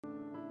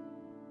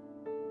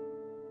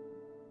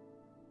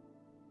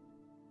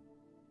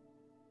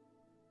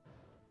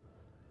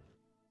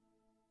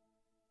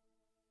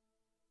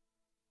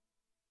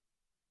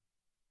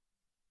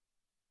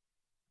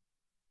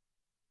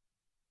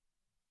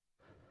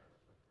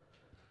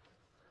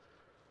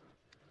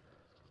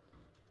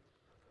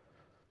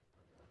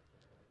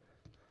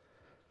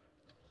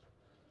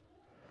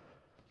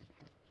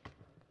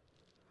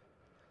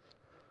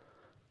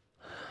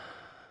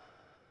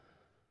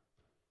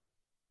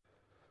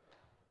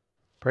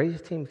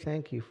Praise team,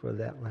 thank you for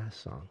that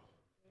last song.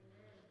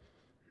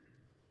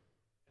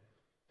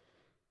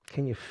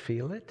 Can you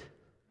feel it?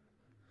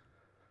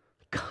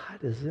 God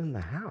is in the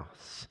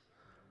house.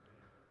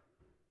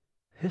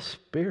 His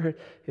Spirit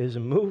is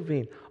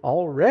moving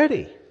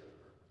already.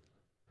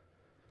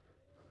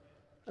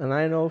 And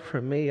I know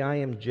for me, I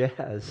am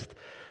jazzed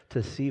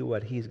to see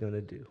what He's going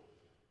to do.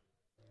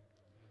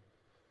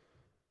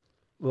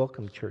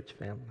 Welcome, church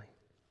family.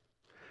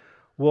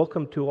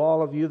 Welcome to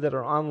all of you that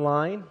are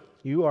online.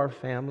 You are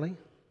family.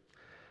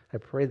 I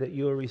pray that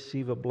you will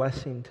receive a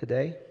blessing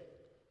today.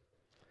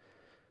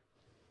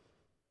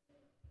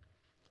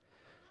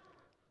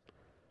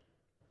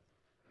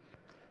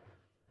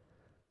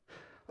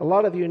 A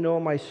lot of you know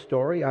my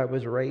story. I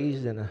was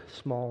raised in a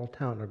small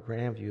town of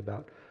Grandview,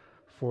 about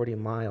 40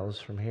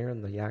 miles from here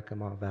in the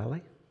Yakima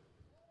Valley.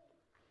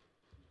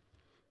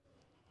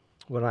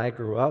 When I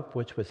grew up,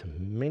 which was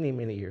many,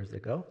 many years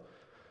ago,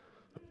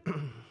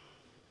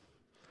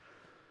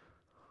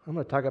 I'm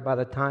going to talk about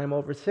a time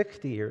over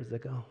 60 years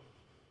ago.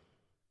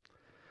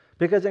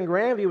 Because in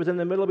Grandview, it was in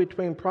the middle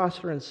between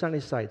Prosser and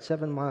Sunnyside,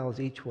 7 miles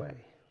each way.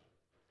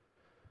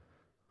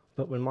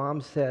 But when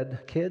Mom said,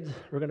 kids,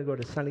 we're going to go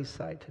to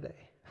Sunnyside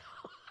today,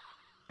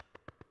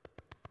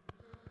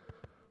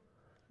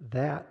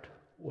 that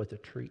was a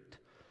treat.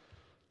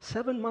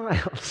 7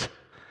 miles.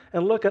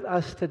 And look at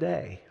us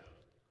today.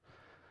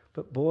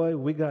 But boy,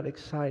 we got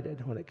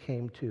excited when it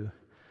came to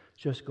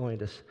just going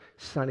to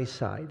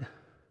Sunnyside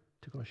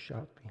to go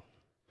shopping.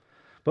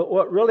 But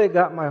what really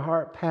got my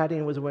heart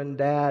patting was when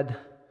Dad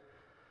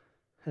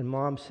and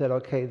Mom said,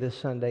 okay, this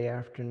Sunday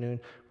afternoon,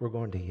 we're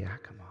going to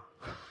Yakima.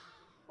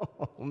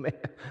 Oh man,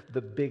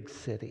 the big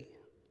city.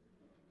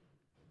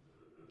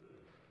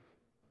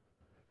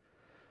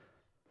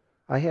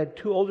 I had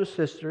 2 older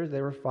sisters.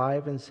 They were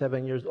 5 and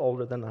 7 years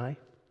older than I.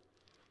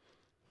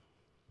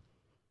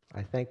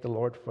 I thank the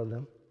Lord for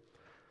them.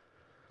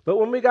 But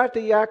when we got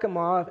to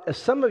Yakima, as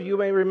some of you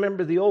may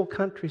remember the old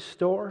country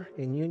store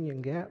in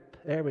Union Gap,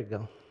 there we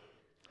go.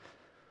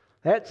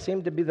 That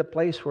seemed to be the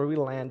place where we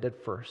landed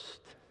first.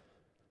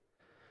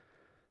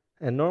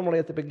 And normally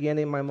at the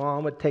beginning, my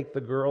mom would take the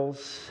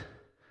girls.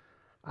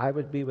 I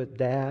would be with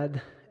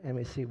Dad, and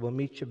we say, we'll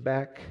meet you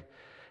back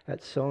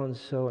at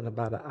so-and-so in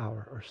about an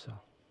hour or so.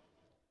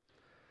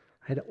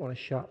 I didn't want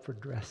to shop for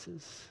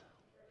dresses.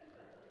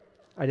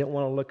 I didn't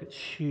want to look at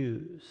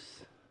shoes.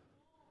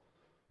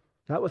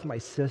 Not with my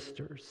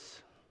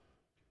sisters.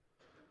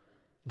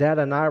 Dad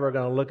and I were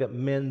going to look at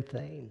men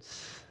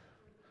things,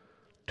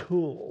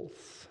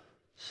 tools,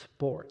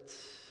 sports.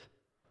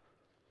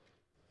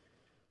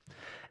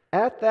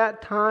 At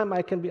that time,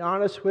 I can be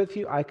honest with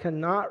you, I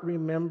cannot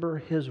remember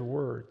his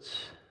words.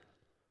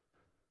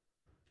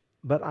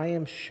 But I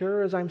am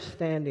sure as I'm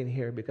standing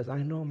here, because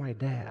I know my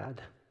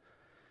dad,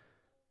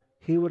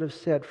 he would have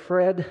said,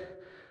 Fred,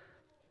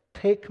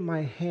 take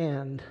my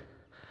hand.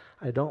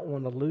 I don't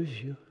want to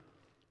lose you.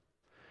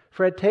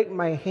 Fred, take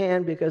my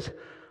hand because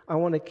I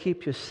want to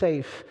keep you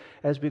safe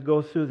as we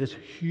go through this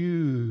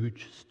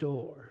huge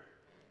store.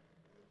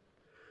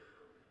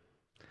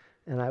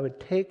 And I would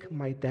take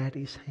my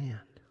daddy's hand.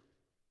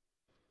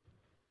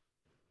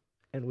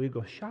 And we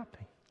go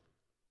shopping.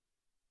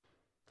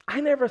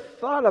 I never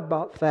thought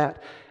about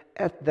that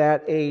at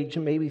that age,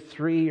 maybe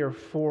 3 or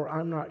 4,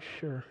 I'm not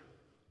sure.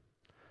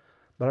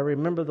 But I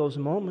remember those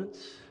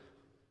moments.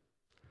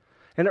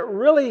 And it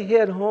really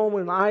hit home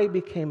when I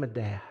became a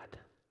dad.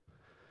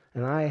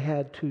 And I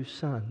had 2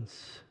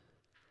 sons.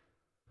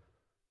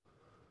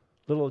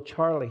 Little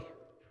Charlie,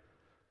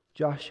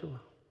 Joshua.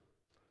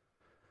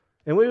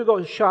 And we would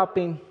go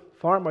shopping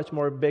far much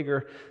more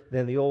bigger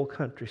than the old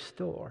country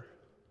store.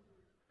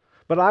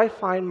 But I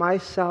find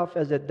myself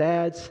as a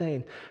dad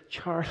saying,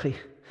 Charlie,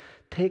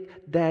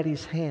 take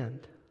Daddy's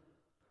hand.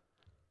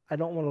 I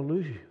don't want to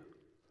lose you.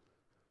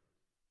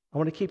 I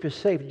want to keep you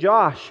safe.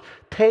 Josh,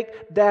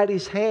 take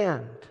Daddy's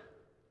hand.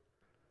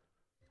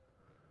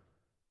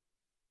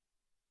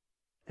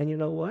 And you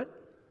know what?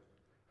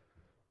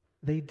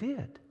 They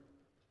did.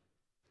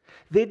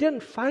 They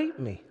didn't fight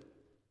me.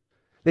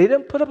 They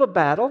didn't put up a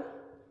battle.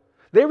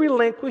 They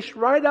relinquished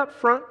right up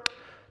front,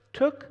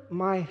 took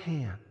my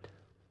hand.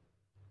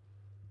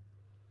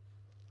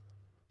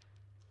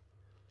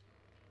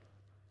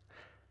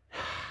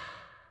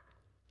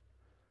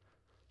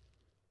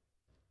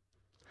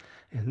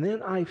 And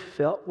then I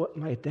felt what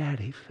my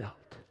daddy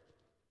felt.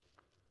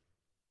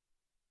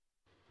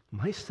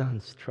 My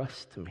sons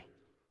trust me.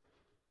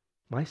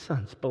 My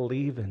sons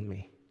believe in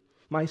me.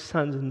 My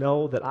sons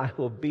know that I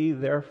will be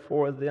there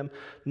for them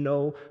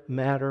no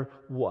matter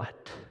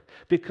what.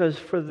 Because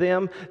for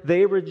them,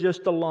 they were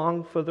just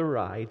along for the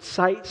ride,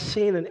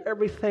 sightseeing and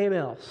everything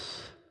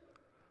else.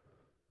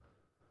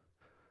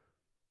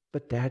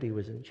 But Daddy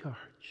was in charge.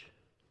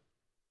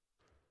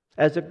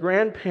 As a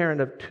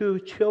grandparent of 2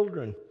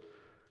 children,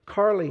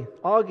 Carly,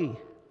 Augie,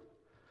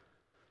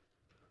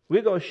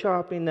 we go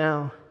shopping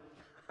now.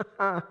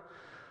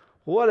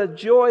 What a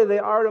joy they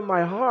are to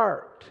my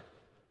heart.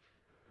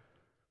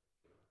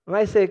 When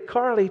I say,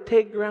 Carly,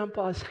 take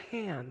Grandpa's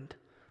hand.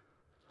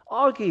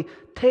 Augie,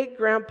 take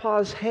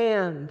Grandpa's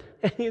hand.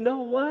 And you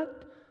know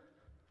what?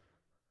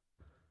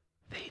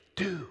 They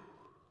do.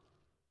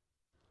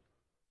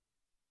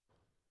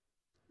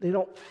 They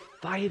don't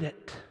fight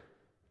it.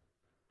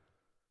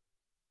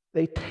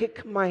 They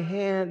take my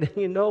hand, and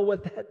you know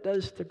what that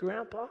does to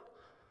Grandpa?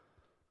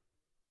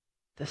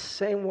 The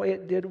same way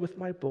it did with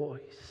my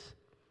boys.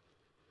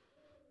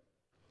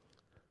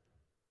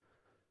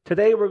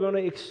 Today we're going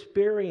to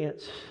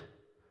experience,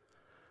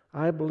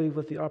 I believe,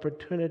 with the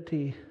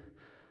opportunity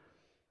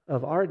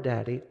of our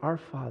daddy, our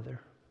Father,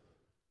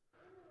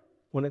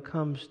 when it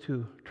comes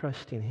to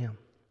trusting Him.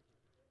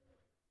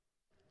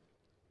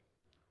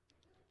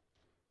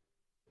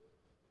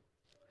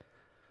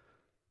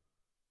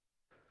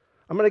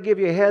 I'm going to give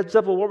you a heads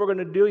up of what we're going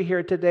to do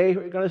here today.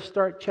 We're going to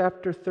start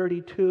chapter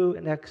 32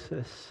 in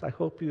Exodus. I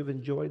hope you've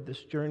enjoyed this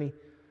journey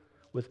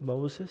with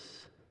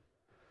Moses.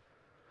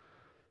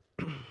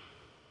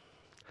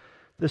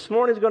 This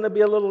morning is going to be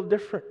a little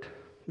different,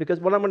 because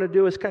what I'm going to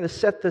do is kind of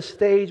set the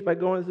stage by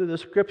going through the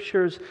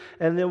scriptures,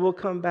 and then we'll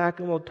come back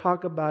and we'll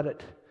talk about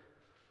it.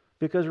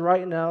 Because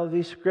right now,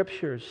 these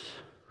scriptures,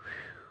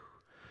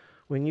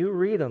 when you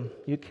read them,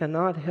 you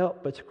cannot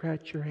help but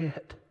scratch your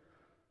head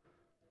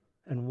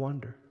and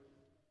wonder.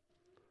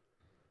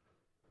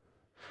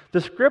 The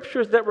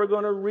scriptures that we're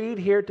going to read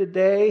here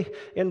today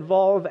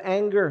involve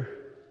anger,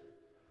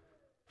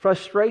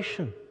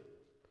 frustration,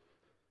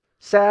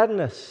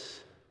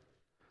 sadness,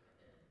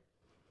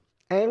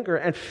 anger,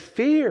 and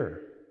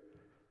fear,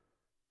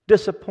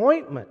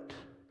 disappointment.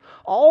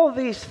 All of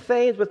these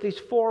things with these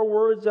 4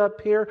 words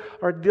up here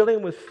are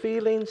dealing with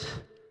feelings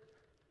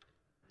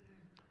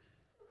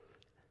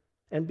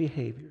and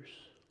behaviors.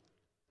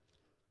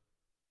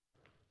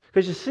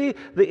 Because you see,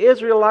 the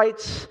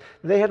Israelites,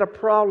 they had a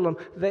problem.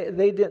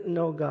 They didn't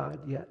know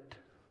God yet.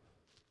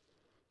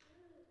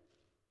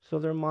 So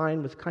their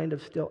mind was kind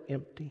of still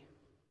empty.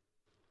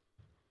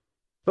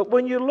 But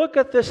when you look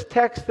at this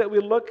text that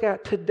we look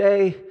at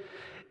today,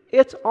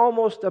 it's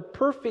almost a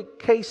perfect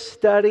case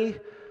study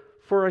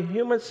for a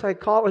human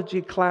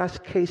psychology class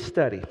case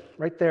study.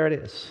 Right there it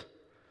is.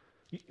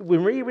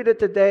 When we read it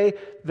today,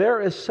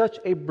 there is such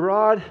a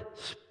broad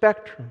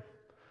spectrum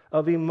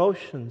of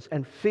emotions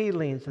and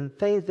feelings and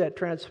things that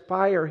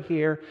transpire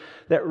here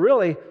that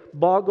really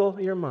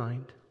boggle your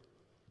mind.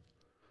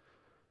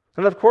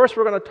 And of course,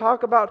 we're going to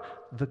talk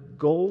about the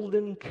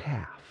golden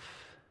calf.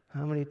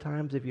 How many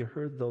times have you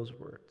heard those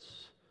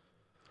words?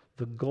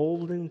 The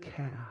golden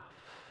calf.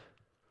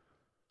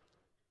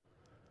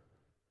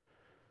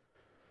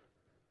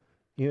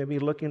 You may be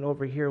looking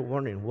over here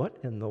wondering, what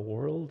in the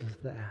world is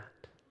that?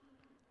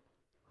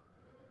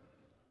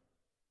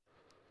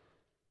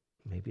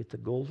 Maybe it's a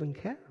golden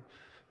calf.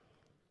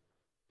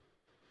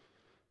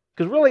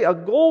 Because really, a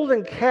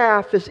golden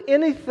calf is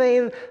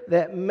anything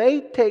that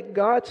may take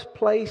God's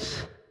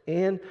place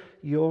in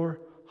your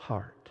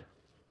heart.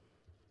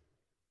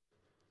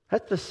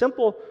 That's the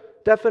simple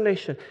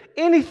definition.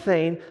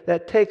 Anything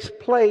that takes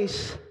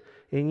place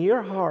in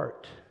your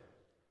heart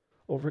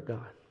over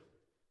God.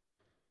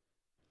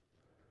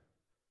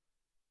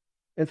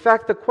 In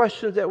fact, the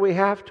questions that we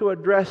have to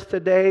address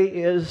today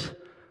is,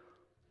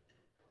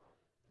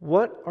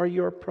 what are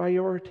your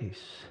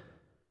priorities?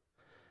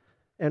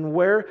 And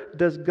where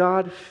does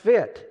God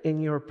fit in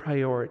your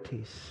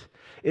priorities?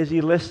 Is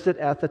He listed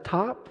at the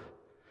top?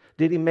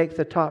 Did He make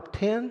the top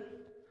 10?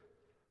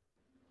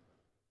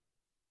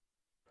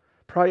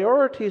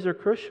 Priorities are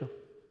crucial.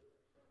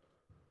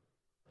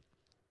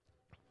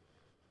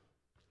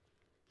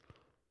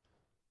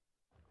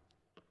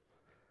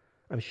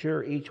 I'm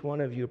sure each one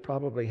of you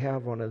probably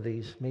have one of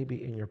these,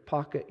 maybe in your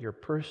pocket, your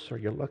purse, or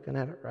you're looking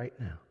at it right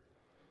now.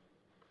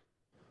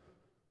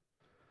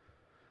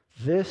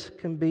 This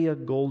can be a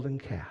golden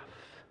calf.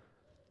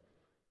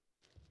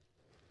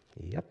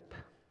 Yep.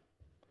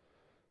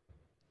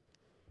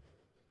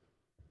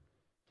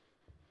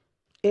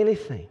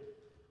 Anything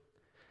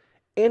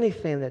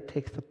that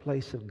takes the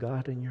place of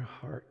God in your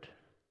heart.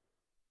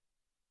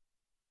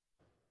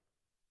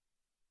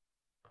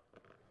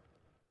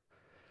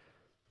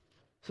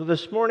 So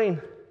this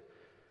morning,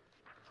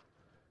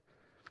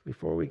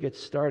 before we get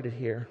started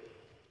here,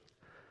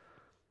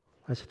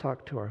 let's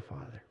talk to our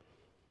Father.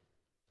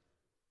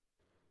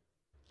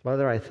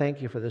 Father, I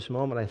thank You for this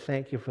moment. I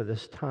thank You for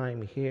this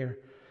time here,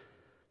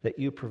 that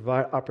You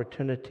provide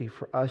opportunity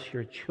for us,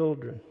 Your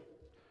children,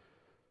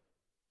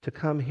 to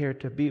come here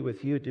to be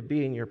with You, to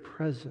be in Your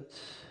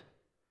presence.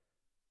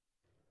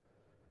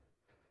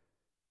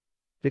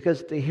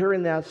 Because to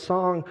hearing that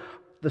song,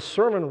 the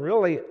sermon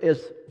really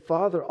is,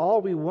 Father,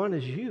 all we want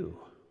is You.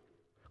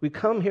 We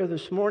come here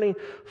this morning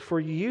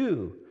for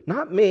You,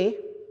 not me,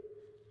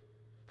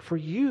 for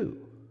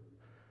You.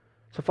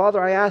 So,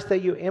 Father, I ask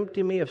that You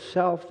empty me of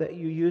self, that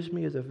You use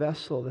me as a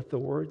vessel, that the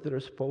words that are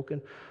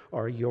spoken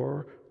are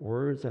Your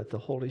words, that the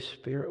Holy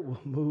Spirit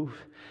will move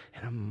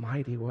in a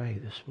mighty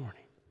way this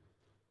morning,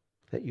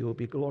 that You will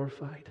be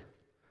glorified,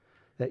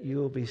 that You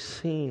will be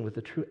seen with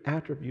the true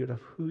attribute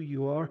of who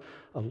You are,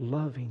 a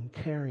loving,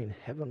 caring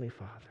Heavenly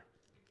Father,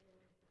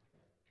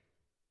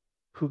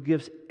 who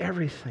gives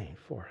everything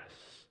for us.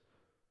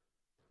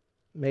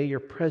 May your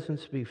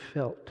presence be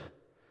felt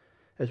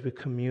as we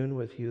commune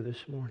with you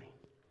this morning.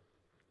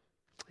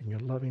 In your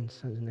loving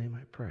Son's name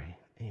I pray.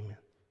 Amen.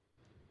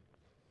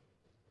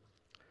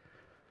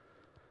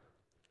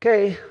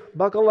 Okay,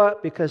 buckle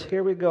up because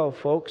here we go,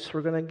 folks.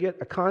 We're going to get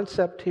a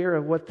concept here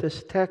of what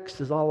this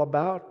text is all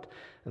about.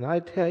 And I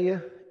tell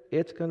you,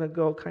 it's going to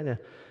go kind of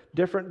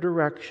different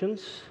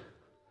directions.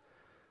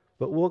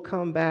 But we'll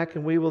come back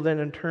and we will then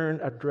in turn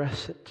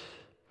address it.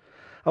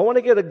 I want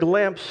to get a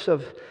glimpse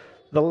of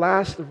the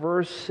last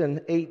verse in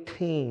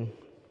 18,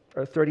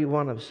 or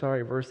 31,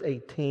 verse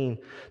 18,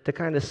 to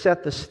kind of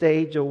set the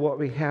stage of what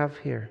we have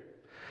here.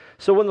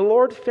 So when the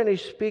Lord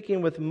finished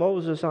speaking with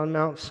Moses on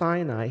Mount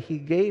Sinai, He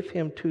gave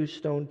him 2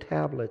 stone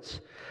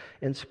tablets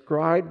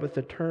inscribed with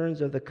the terms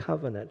of the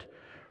covenant,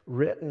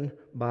 written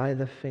by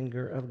the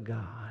finger of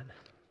God.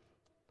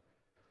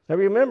 Now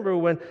remember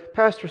when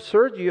Pastor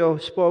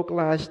Sergio spoke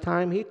last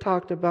time, he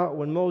talked about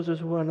when Moses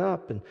went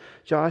up and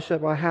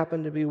Joshua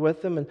happened to be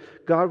with him and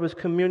God was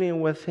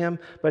communing with him,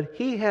 but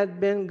he had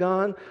been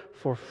gone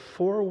for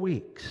 4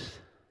 weeks.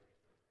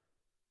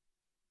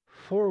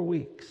 4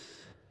 weeks.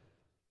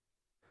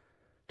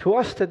 To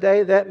us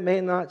today, that may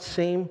not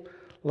seem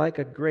like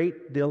a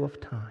great deal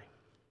of time.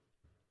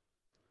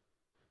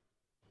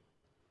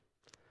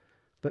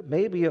 But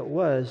maybe it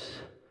was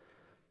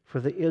for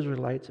the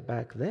Israelites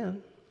back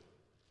then.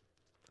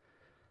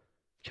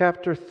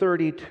 Chapter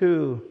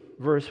 32,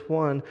 verse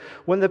 1.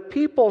 When the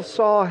people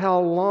saw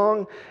how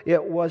long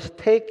it was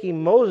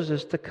taking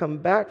Moses to come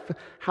back,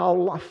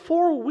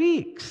 4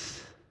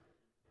 weeks.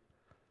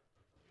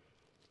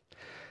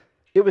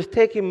 It was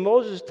taking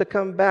Moses to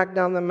come back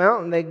down the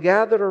mountain. They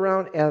gathered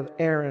around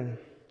Aaron.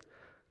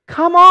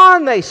 Come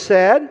on, they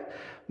said.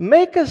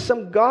 Make us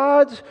some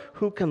gods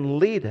who can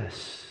lead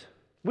us.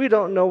 We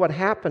don't know what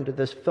happened to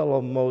this fellow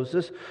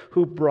Moses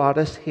who brought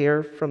us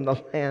here from the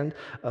land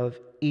of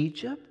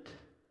Egypt.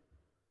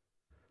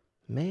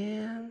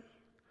 Man,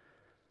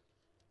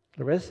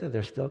 the rest of them,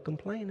 they're still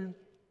complaining.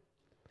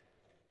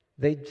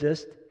 They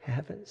just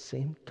haven't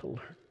seemed to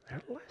learn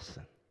their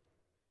lesson.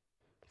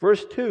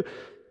 Verse 2,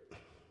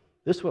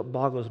 this is what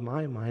boggles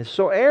my mind.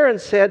 So Aaron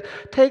said,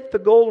 take the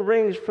gold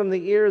rings from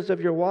the ears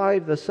of your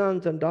wives, the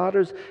sons and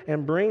daughters,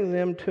 and bring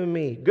them to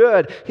me.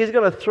 Good. He's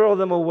going to throw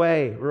them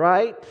away,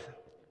 right?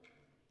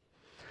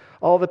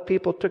 All the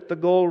people took the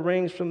gold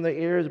rings from the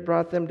ears,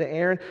 brought them to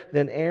Aaron.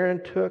 Then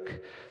Aaron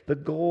took the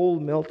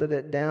gold, melted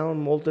it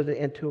down, molded it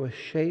into a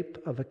shape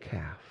of a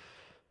calf.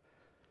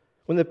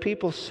 When the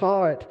people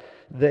saw it,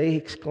 they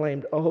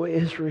exclaimed, O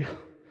Israel,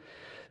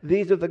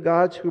 these are the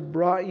gods who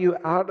brought you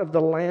out of the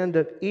land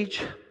of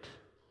Egypt.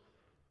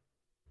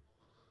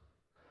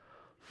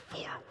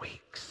 4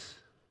 weeks.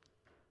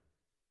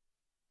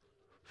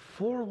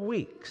 4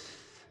 weeks.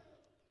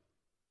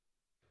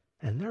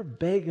 And they're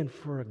begging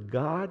for a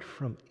God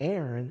from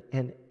Aaron,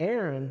 and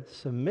Aaron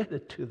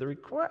submitted to the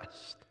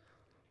request.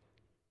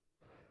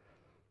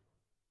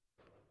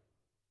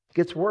 It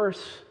gets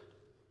worse.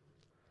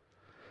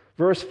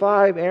 Verse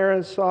 5,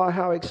 Aaron saw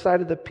how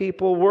excited the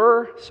people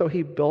were, so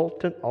he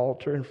built an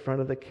altar in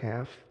front of the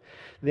calf.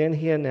 Then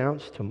he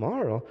announced,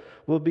 tomorrow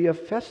will be a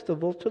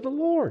festival to the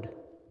Lord.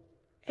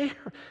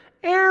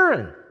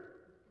 Aaron!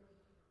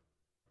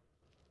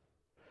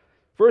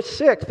 Verse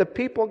 6, the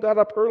people got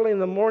up early in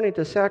the morning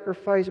to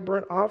sacrifice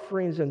burnt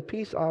offerings and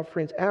peace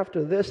offerings.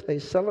 After this, they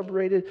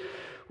celebrated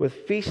with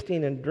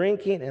feasting and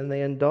drinking, and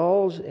they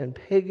indulged in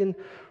pagan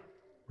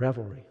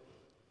revelry.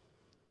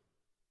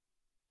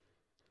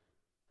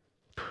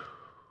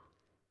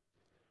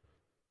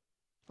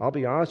 I'll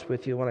be honest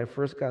with you, when I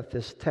first got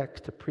this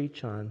text to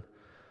preach on,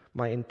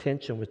 my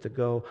intention was to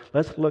go,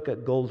 let's look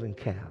at golden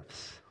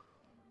calves.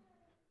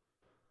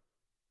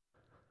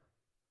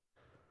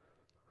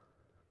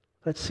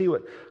 Let's see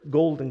what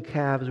golden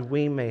calves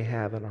we may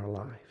have in our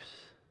lives.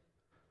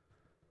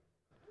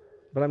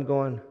 But I'm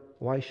going,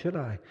 why should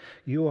I?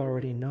 You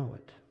already know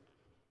it.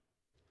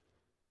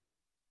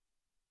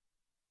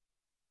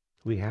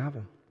 We have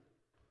them.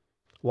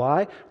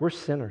 Why? We're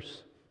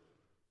sinners.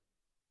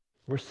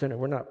 We're sinners.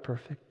 We're not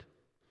perfect.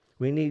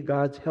 We need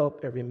God's help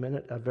every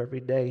minute of every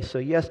day. So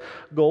yes,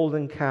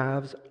 golden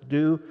calves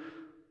do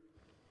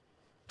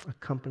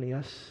accompany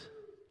us.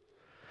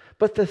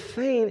 But the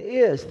thing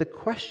is, the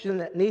question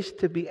that needs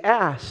to be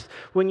asked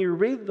when you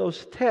read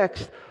those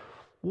texts,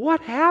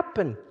 what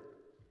happened,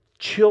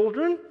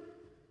 children?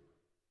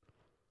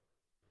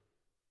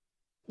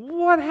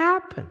 What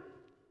happened?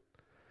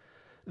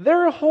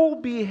 Their whole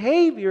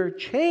behavior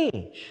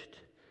changed.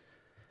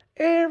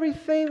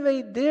 Everything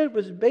they did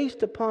was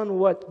based upon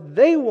what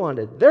they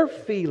wanted, their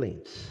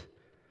feelings.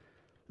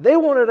 They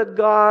wanted a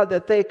God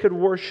that they could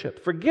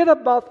worship. Forget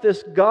about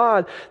this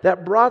God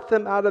that brought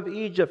them out of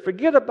Egypt.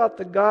 Forget about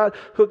the God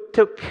who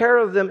took care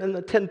of them in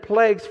the 10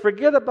 plagues.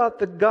 Forget about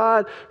the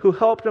God who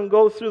helped them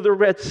go through the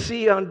Red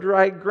Sea on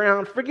dry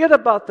ground. Forget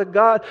about the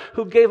God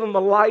who gave them a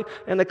light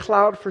and a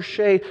cloud for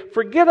shade.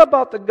 Forget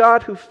about the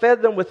God who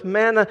fed them with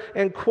manna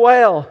and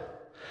quail.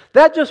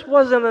 That just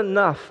wasn't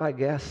enough, I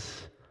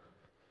guess.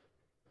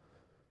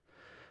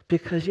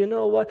 Because you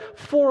know what?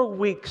 4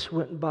 weeks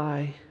went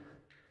by,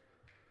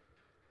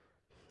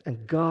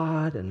 and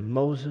God and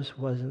Moses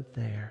wasn't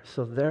there.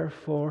 So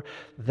therefore,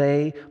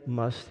 they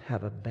must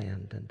have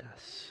abandoned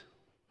us.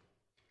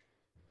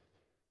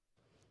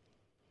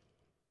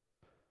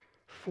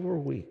 4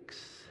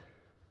 weeks.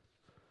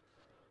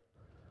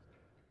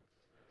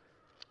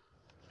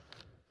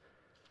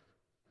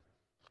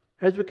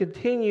 As we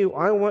continue,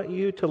 I want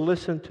you to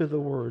listen to the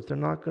words. They're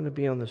not going to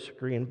be on the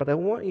screen, but I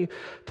want you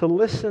to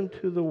listen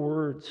to the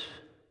words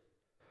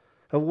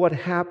of what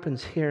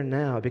happens here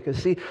now. Because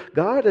see,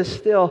 God is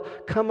still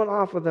coming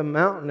off of the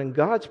mountain and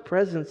God's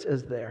presence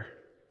is there.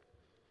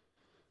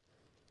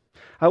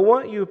 I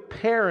want you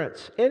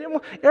parents and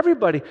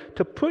everybody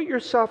to put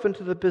yourself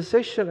into the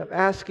position of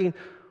asking,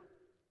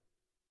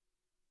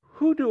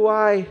 who do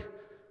I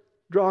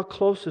draw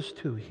closest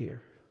to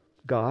here?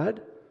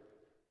 God?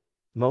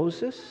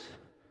 Moses?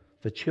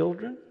 The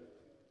children?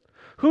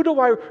 Who do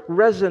I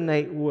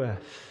resonate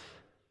with?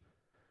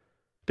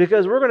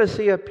 Because we're going to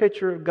see a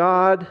picture of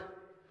God.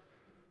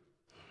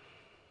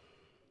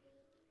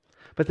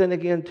 But then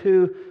again,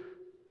 too,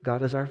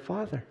 God is our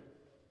Father.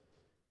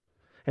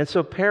 And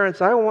so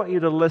parents, I want you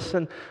to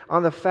listen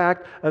on the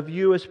fact of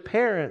you as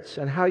parents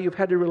and how you've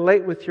had to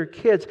relate with your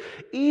kids,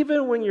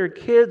 even when your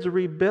kids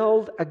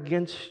rebelled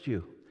against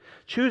you,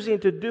 choosing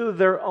to do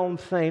their own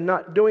thing,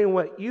 not doing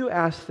what you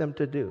asked them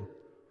to do.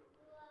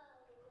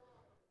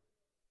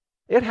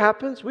 It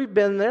happens. We've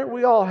been there.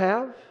 We all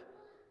have.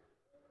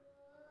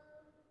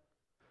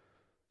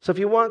 So if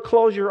you want,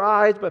 close your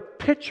eyes, but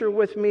picture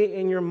with me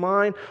in your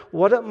mind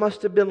what it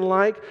must have been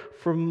like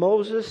for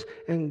Moses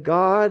and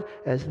God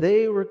as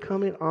they were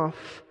coming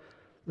off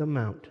the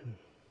mountain.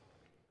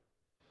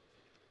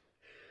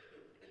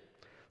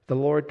 The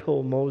Lord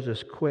told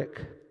Moses,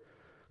 "Quick,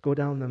 go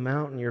down the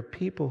mountain. Your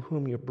people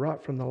whom you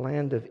brought from the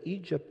land of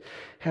Egypt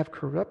have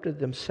corrupted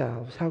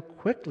themselves. How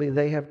quickly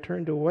they have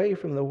turned away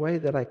from the way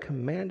that I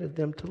commanded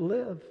them to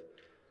live.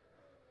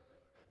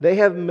 They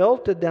have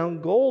melted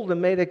down gold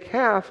and made a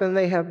calf, and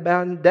they have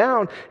bowed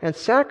down and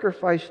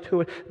sacrificed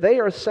to it. They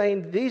are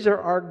saying, 'These are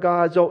our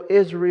gods, O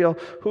Israel,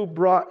 who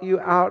brought you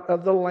out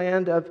of the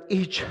land of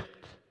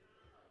Egypt.'"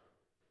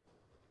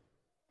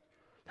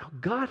 Now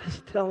God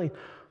is telling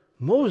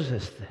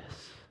Moses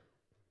this.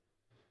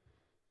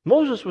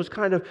 Moses was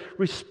kind of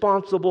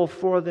responsible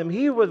for them.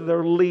 He was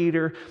their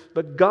leader,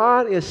 but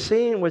God is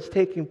seeing what's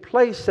taking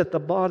place at the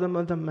bottom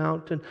of the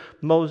mountain.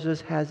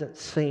 Moses hasn't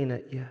seen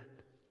it yet.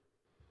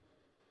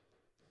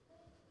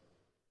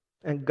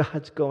 And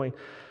God's going,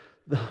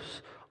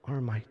 "Those are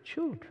my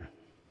children."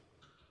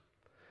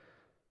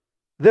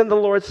 Then the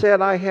Lord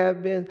said, I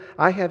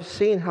have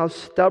seen how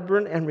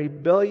stubborn and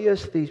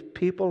rebellious these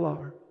people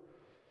are.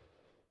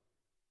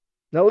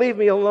 Now leave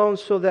me alone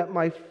so that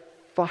my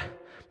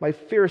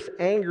fierce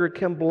anger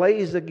can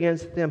blaze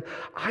against them.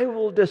 I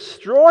will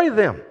destroy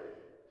them.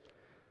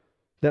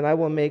 Then I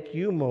will make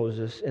you,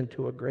 Moses,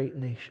 into a great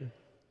nation.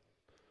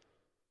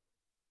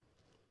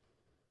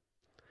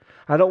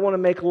 I don't want to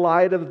make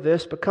light of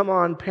this, but come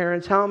on,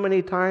 parents, how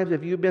many times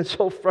have you been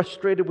so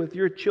frustrated with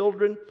your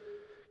children?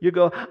 You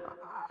go,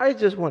 "I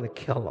just want to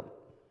kill them.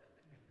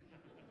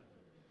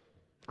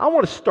 I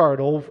want to start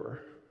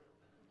over."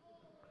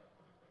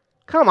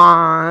 Come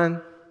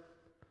on.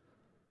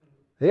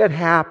 It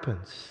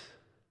happens.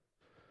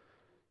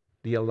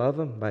 Do you love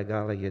them? By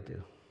golly, you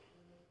do.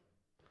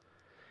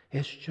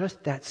 It's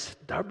just that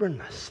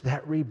stubbornness,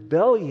 that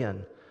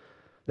rebellion,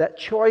 that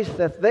choice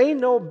that they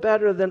know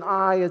better than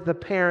I as the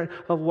parent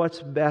of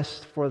what's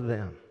best for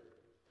them.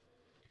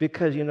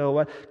 Because you know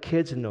what?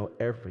 Kids know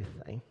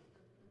everything.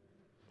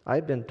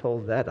 I've been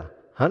told that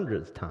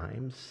 100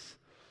 times.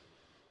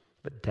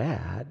 But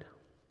Dad.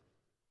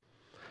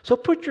 So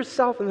put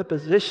yourself in the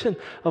position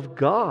of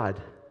God.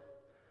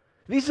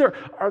 These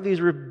are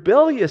these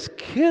rebellious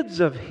kids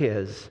of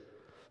His.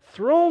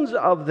 Thrones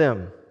of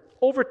them.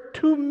 Over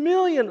 2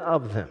 million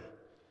of them.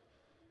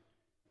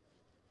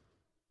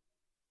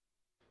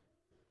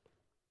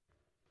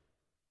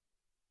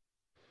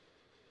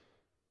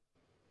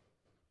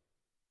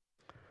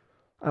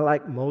 I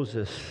like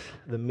Moses,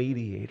 the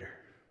mediator.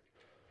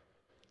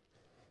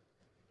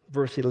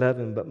 Verse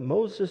 11, but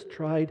Moses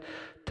tried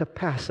to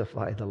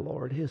pacify the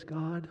Lord, his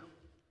God.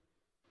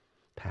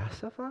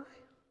 Pacify?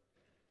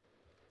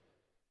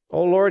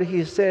 Oh Lord,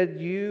 he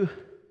said,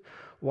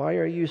 why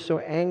are you so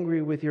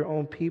angry with your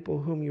own people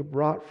whom you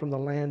brought from the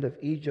land of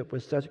Egypt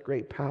with such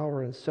great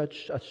power and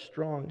such a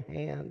strong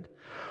hand?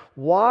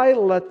 Why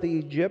let the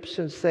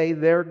Egyptians say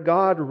their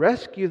God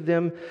rescued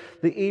them,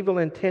 the evil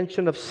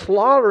intention of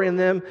slaughtering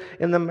them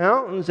in the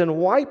mountains and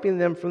wiping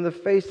them from the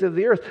face of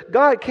the earth?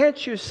 God,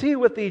 can't you see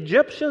what the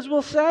Egyptians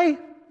will say?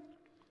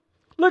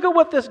 Look at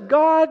what this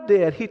God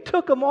did. He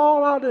took them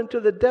all out into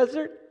the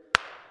desert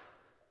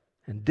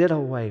and did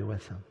away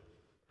with them.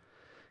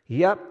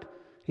 Yep,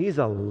 He's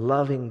a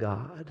loving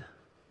God.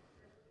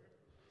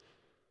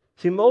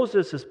 See,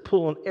 Moses is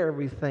pulling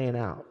everything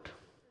out.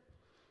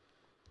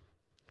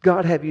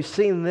 God, have you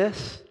seen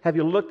this? Have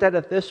you looked at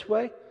it this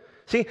way?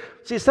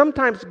 See,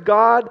 sometimes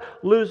God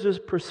loses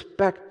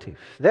perspective.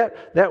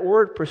 That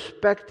word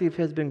perspective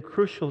has been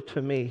crucial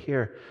to me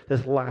here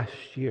this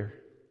last year.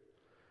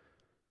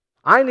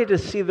 I need to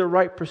see the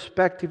right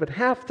perspective, and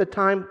half the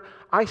time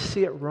I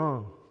see it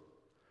wrong.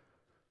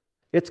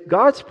 It's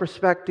God's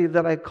perspective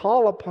that I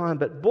call upon,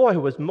 but boy,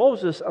 was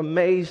Moses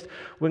amazed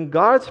when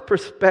God's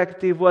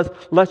perspective was,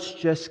 let's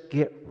just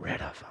get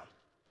rid of them.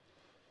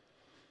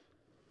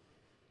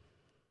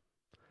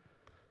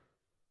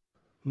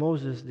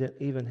 Moses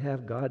didn't even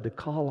have God to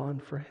call on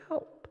for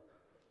help.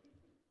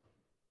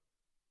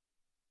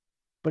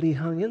 But he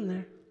hung in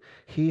there.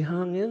 He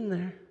hung in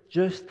there.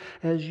 Just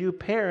as you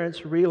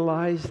parents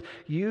realize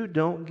you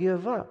don't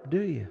give up,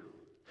 do you?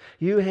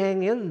 You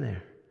hang in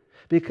there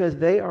because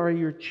they are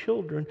your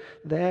children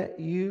that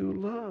you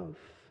love.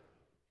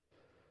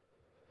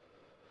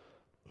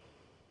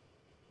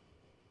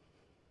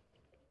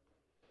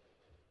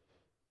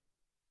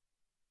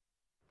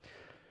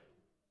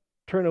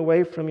 Turn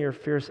away from your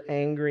fierce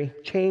anger.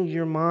 Change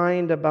your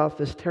mind about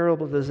this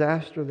terrible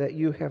disaster that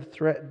you have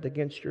threatened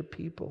against your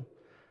people.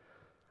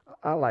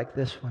 I like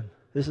this one.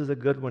 This is a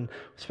good one,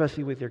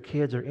 especially with your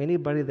kids or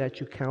anybody that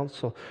you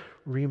counsel.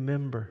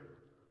 Remember.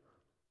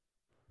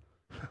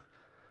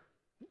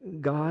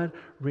 God,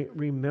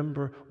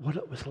 remember what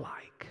it was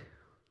like.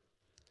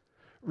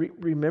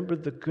 Remember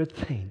the good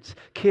things.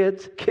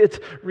 Kids,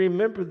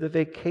 remember the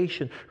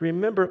vacation.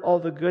 Remember all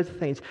the good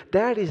things.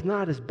 Daddy's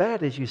not as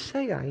bad as you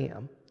say I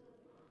am.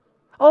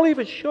 I'll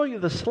even show you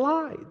the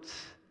slides.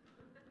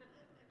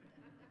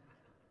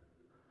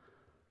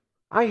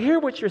 I hear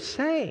what you're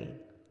saying.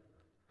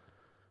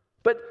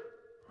 But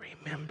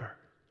remember.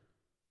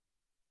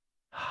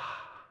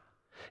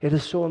 It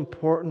is so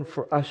important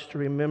for us to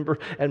remember,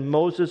 and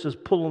Moses is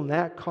pulling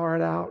that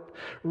card out.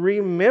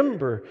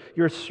 Remember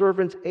your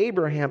servants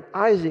Abraham,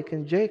 Isaac,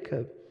 and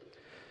Jacob.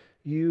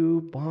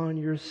 You bond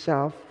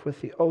yourself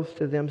with the oath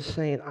to them,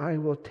 saying, I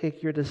will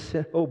take your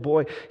descent. Oh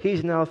boy,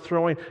 he's now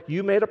throwing,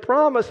 you made a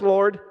promise,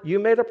 Lord. You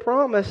made a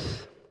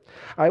promise.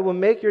 I will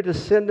make your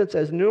descendants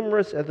as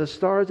numerous as the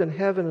stars in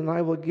heaven, and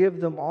I will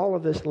give them all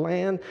of this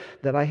land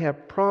that I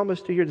have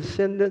promised to your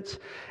descendants,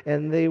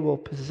 and they will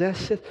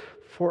possess it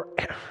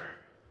forever.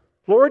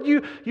 Lord,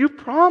 you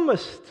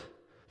promised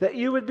that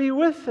you would be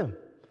with them,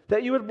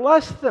 that you would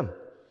bless them.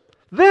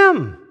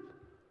 Them!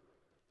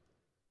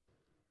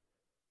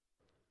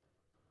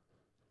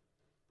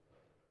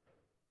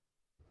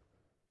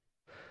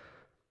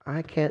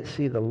 I can't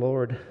see the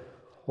Lord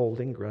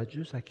holding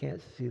grudges. I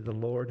can't see the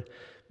Lord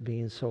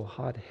being so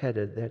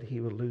hot-headed that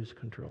he would lose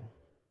control.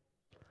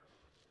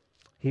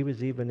 He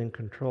was even in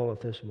control at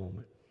this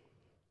moment.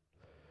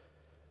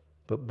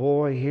 But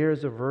boy,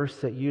 here's a verse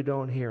that you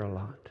don't hear a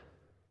lot.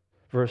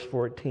 Verse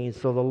 14,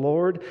 so the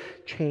Lord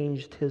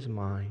changed his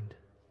mind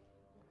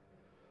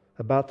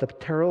about the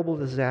terrible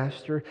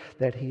disaster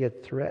that he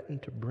had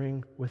threatened to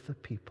bring with the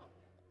people.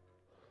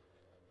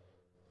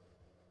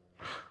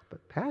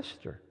 But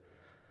Pastor,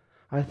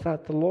 I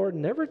thought the Lord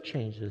never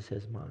changes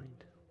his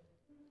mind.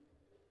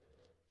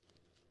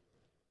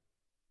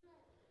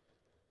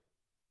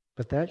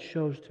 But that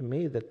shows to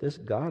me that this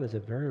God is a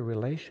very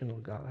relational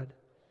God.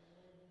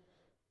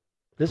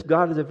 This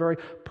God is a very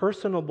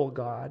personable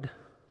God.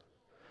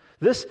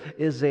 This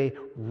is a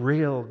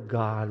real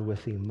God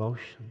with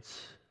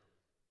emotions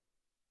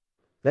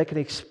that can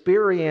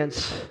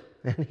experience,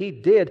 and he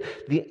did,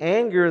 the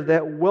anger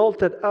that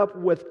welted up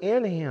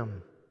within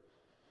him.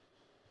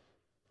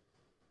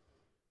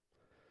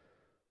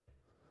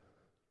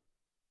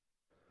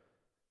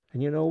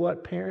 And you know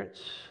what,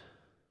 parents?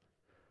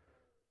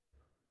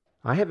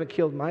 I haven't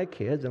killed my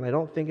kids, and I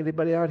don't think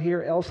anybody out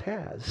here else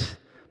has.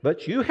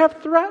 But you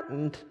have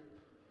threatened.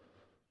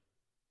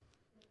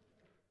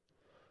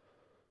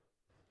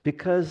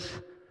 Because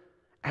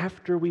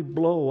after we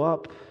blow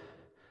up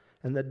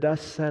and the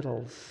dust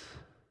settles,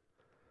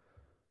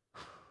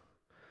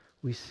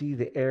 we see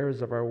the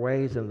errors of our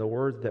ways and the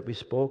words that we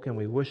spoke, and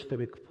we wish that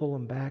we could pull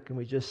them back, and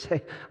we just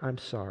say, I'm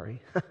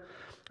sorry.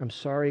 I'm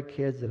sorry,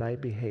 kids, that I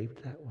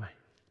behaved that way.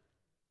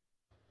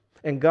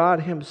 And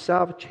God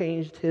himself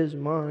changed his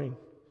mind.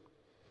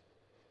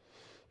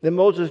 Then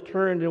Moses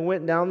turned and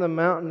went down the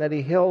mountain that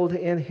he held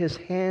in his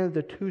hand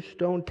the 2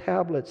 stone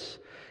tablets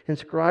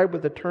inscribed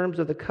with the terms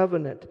of the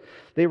covenant.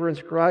 They were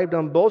inscribed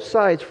on both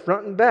sides,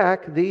 front and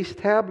back. These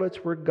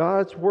tablets were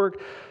God's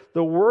work.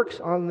 The works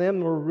on them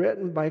were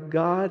written by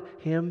God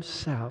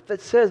himself.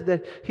 It says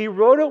that he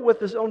wrote it with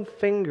his own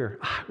finger.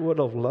 I would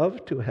have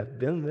loved to have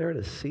been there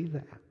to see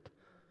that.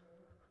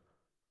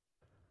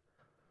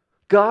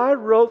 God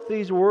wrote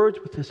these words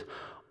with his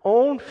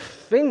own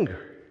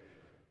finger.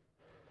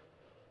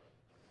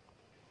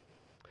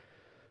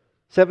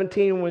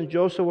 17, when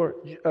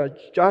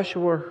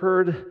Joshua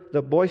heard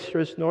the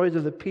boisterous noise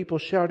of the people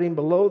shouting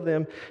below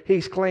them, he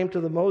exclaimed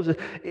to Moses,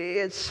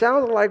 it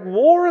sounded like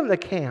war in the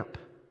camp.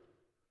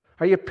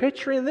 Are you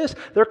picturing this?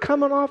 They're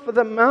coming off of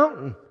the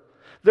mountain.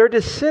 They're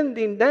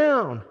descending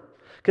down.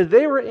 Because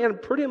they were in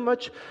pretty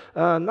much,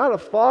 not a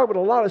fog, but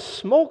a lot of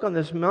smoke on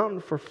this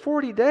mountain for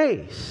 40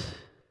 days.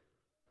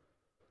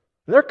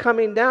 They're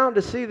coming down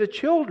to see the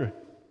children.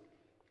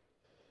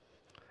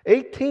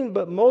 18,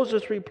 but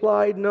Moses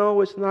replied,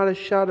 no, it's not a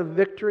shout of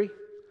victory,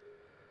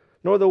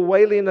 nor the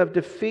wailing of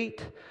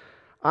defeat.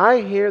 I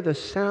hear the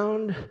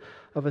sound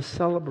of a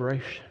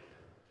celebration.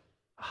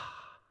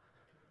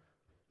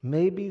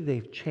 Maybe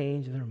they've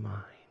changed their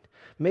mind.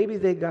 Maybe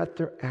they got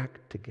their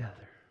act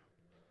together.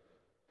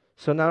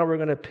 So now we're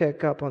going to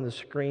pick up on the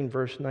screen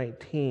verse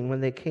 19. When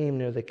they came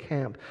near the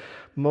camp,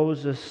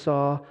 Moses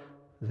saw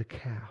the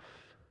calf.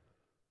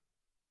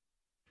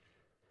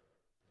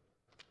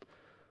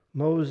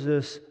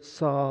 Moses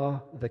saw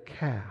the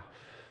calf.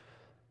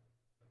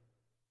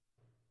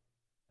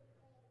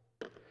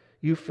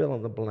 You fill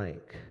in the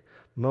blank.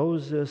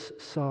 Moses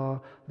saw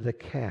the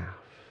calf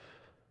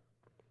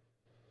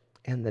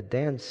and the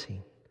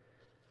dancing,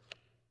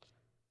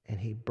 and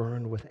he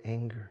burned with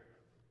anger.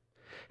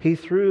 He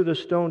threw the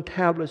stone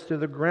tablets to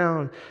the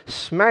ground,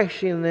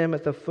 smashing them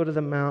at the foot of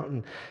the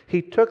mountain.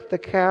 He took the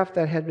calf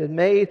that had been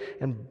made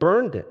and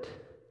burned it.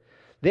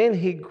 Then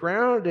he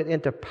ground it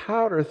into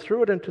powder,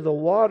 threw it into the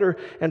water,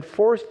 and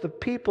forced the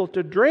people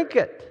to drink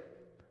it.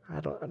 I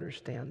don't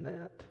understand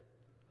that.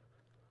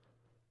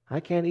 I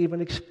can't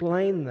even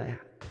explain that.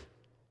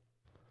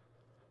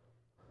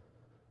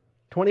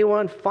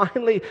 21,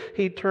 finally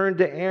he turned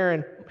to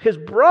Aaron, his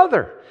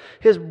brother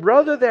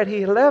that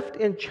he left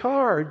in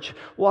charge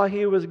while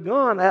he was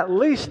gone. At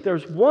least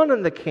there's one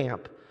in the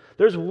camp.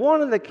 There's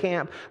one in the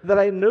camp that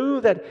I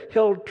knew that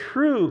held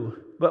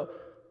true. But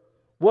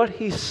what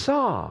he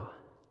saw,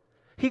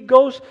 he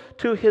goes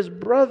to his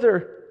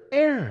brother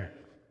Aaron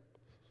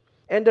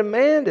and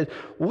demanded,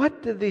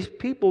 what did these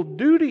people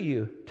do to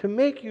you to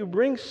make you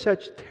bring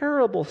such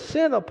terrible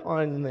sin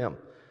upon them?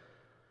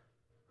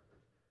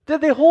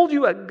 Did they hold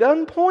you at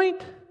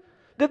gunpoint?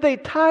 Did they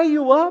tie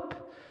you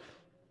up?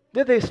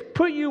 Did they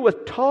put you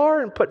with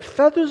tar and put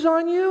feathers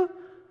on you?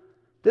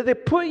 Did they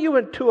put you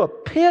into a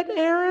pit,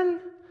 Aaron?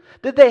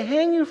 Did they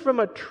hang you from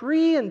a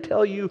tree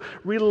until you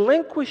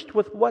relinquished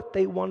with what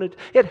they wanted?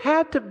 It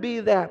had to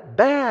be that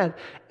bad,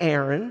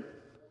 Aaron.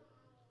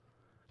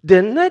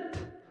 Didn't it?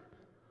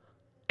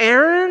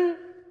 Aaron?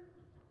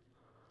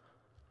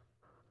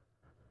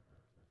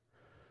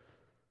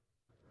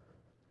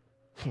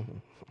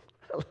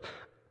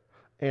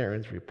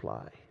 Aaron's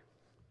reply,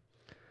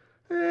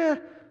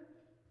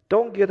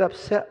 don't get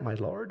upset, my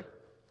lord.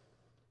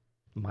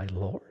 My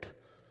lord?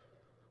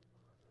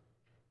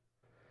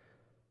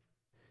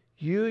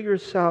 You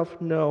yourself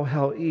know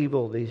how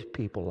evil these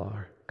people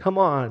are. Come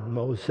on,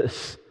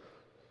 Moses.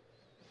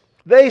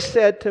 They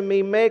said to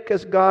me, make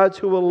us gods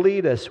who will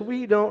lead us.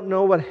 We don't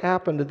know what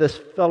happened to this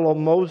fellow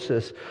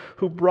Moses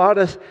who brought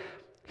us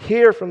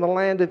here from the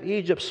land of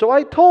Egypt. So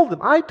I told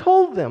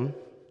them,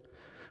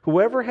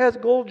 whoever has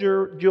gold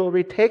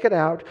jewelry, take it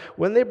out.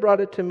 When they brought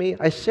it to me,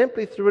 I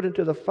simply threw it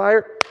into the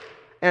fire,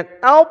 and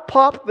out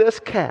popped this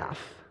calf.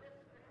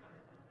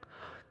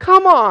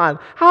 Come on,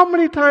 how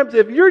many times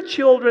have your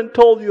children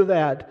told you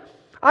that?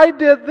 I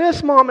did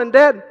this, Mom and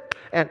Dad,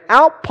 and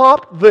out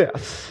popped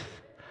this.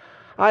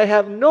 I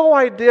have no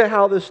idea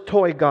how this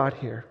toy got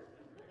here.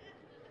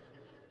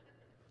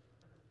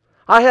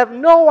 I have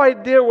no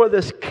idea where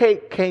this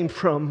cake came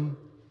from.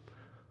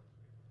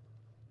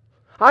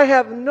 I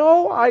have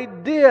no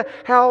idea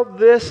how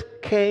this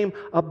came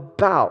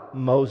about,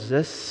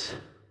 Moses.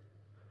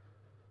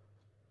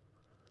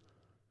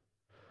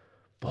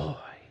 Boy,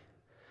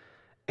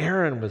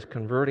 Aaron was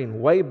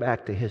converting way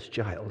back to his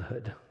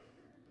childhood.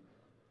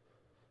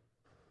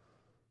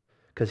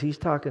 Because he's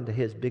talking to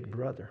his big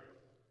brother.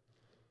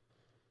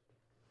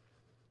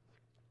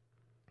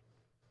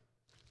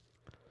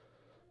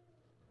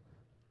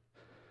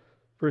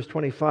 Verse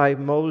 25,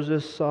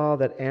 Moses saw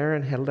that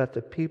Aaron had let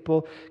the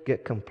people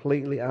get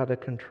completely out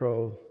of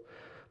control,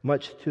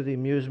 much to the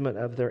amusement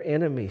of their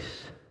enemies.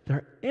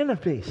 Their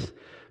enemies.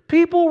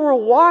 People were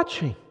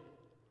watching.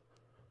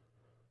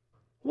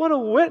 What a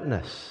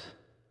witness.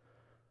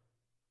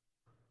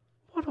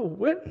 What a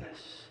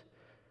witness.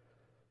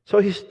 So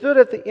he stood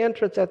at the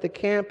entrance at the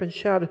camp and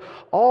shouted,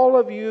 all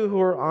of you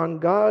who are on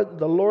God,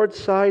 the Lord's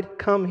side,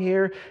 come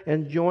here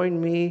and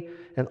join me.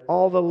 And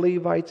all the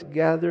Levites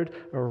gathered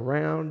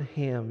around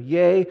him.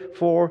 Yea,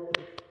 for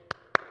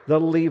the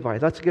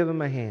Levites. Let's give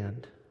them a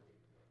hand.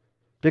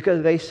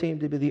 Because they seemed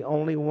to be the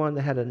only one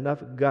that had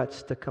enough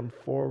guts to come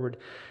forward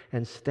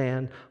and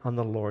stand on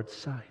the Lord's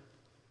side.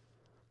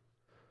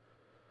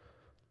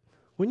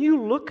 When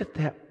you look at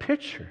that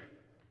picture,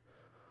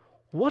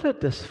 what a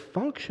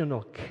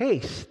dysfunctional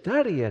case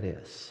study it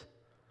is.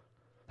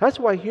 That's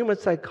why human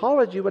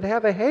psychology would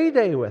have a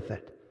heyday with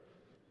it.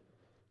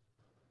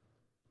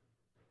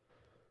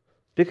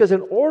 Because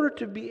in order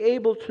to be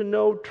able to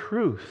know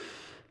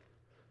truth,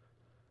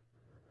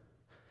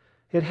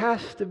 it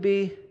has to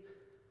be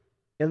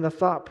in the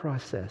thought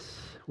process,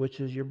 which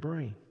is your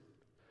brain.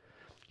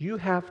 You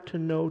have to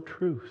know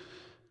truth.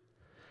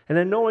 And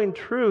in knowing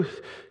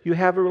truth, you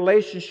have a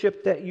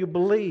relationship that you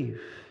believe.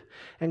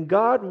 And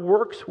God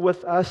works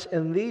with us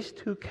in these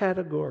two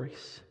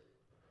categories.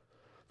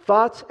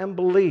 thoughts and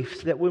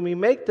beliefs, that when we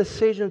make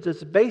decisions,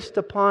 it's based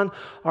upon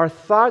our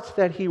thoughts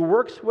that He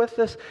works with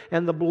us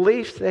and the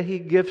beliefs that He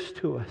gives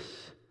to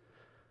us.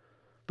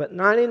 But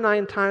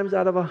 99 times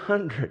out of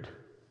 100,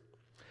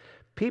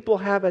 people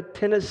have a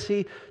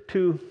tendency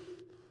to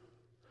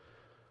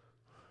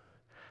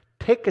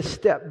take a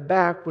step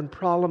back when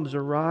problems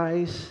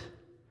arise,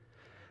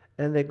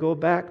 and they go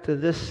back to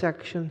this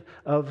section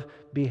of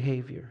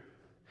behavior.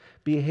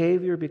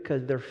 Behavior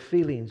because their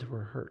feelings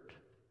were hurt.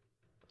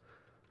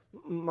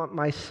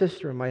 My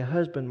sister, my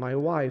husband, my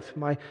wife,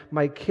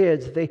 my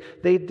kids,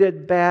 they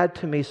did bad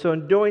to me. So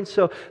in doing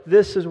so,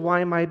 this is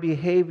why my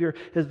behavior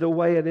is the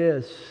way it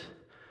is.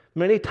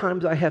 Many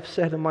times I have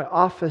sat in my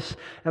office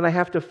and I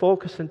have to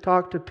focus and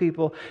talk to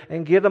people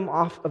and get them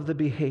off of the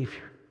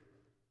behavior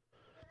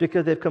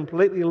because they've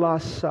completely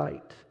lost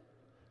sight.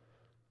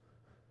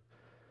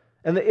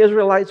 And the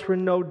Israelites were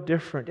no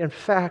different. In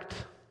fact,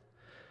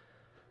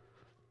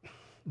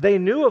 they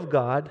knew of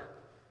God,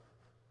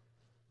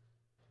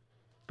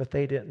 but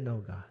they didn't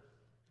know God.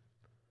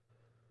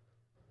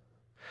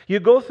 You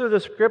go through the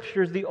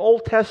Scriptures, the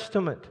Old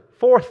Testament,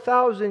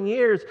 4,000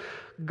 years,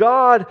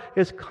 God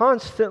is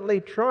constantly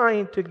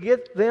trying to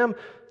get them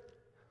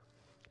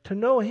to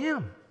know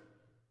Him.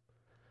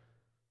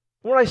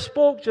 When I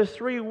spoke just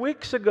 3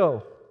 weeks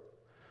ago,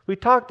 we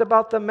talked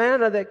about the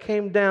manna that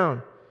came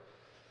down.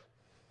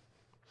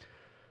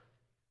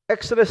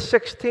 Exodus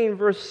 16,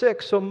 verse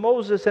 6, so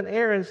Moses and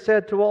Aaron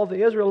said to all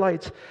the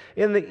Israelites,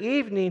 in the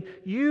evening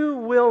you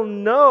will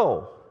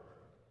know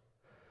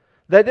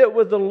that it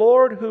was the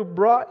Lord who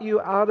brought you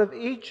out of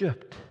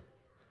Egypt.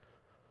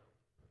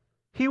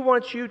 He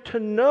wants you to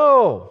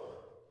know.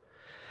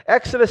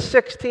 Exodus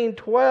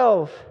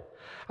 16:12.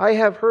 I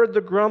have heard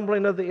the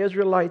grumbling of the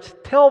Israelites.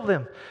 Tell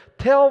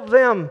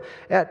them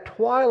at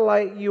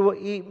twilight you will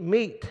eat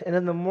meat, and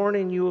in the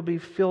morning you will be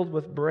filled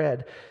with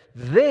bread.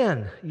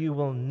 Then you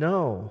will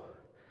know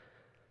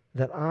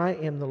that I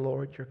am the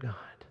Lord your God.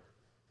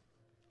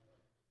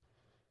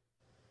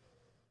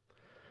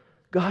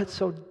 God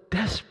so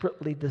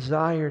desperately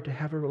desired to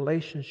have a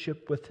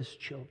relationship with His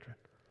children.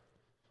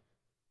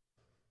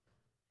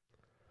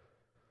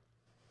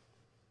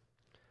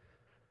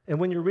 And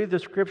when you read the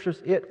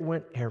Scriptures, it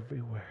went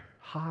everywhere.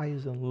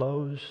 Highs and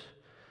lows.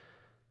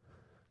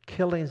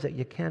 Killings that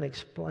you can't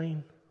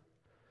explain.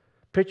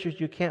 Pictures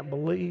you can't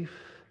believe.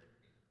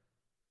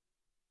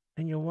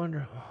 And you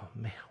wonder, oh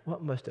man,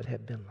 what must it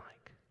have been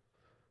like?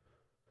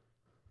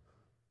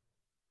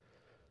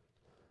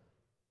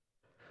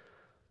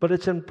 But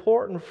it's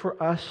important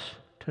for us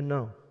to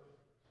know.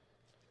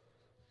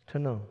 To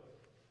know.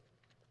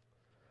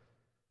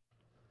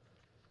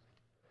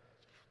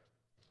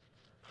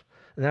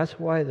 And that's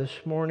why this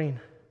morning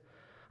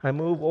I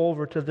move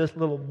over to this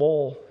little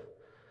bowl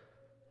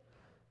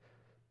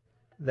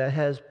that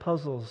has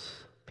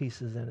puzzles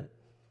pieces in it.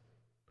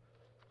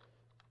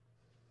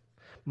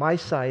 My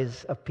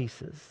size of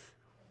pieces.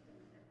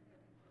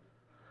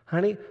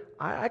 Honey,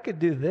 I could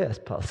do this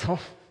puzzle.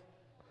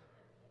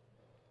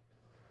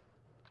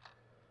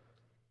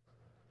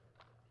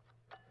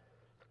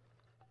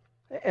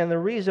 And the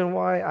reason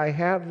why I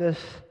have this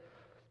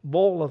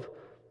bowl of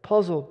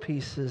puzzle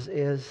pieces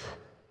is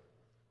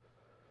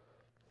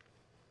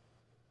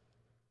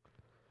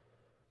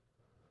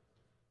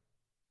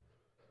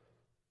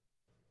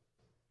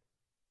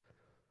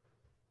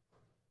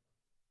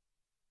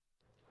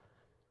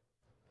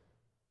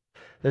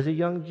there's a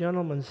young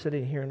gentleman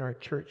sitting here in our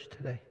church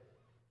today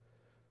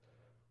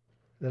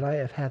that I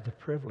have had the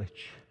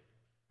privilege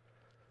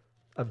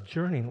of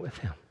journeying with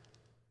him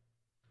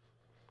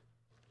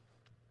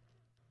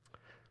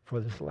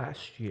for this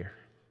last year.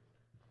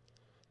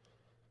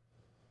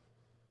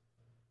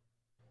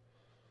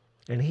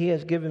 And he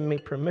has given me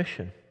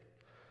permission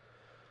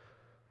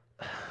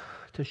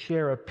to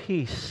share a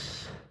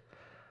piece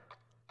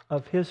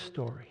of his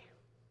story.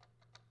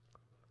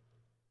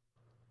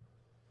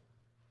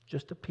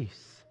 Just a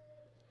piece.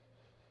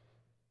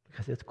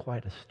 Because it's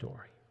quite a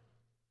story.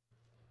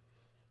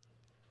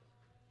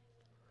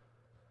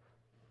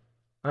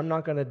 I'm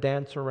not going to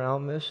dance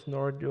around this,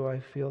 nor do I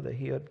feel that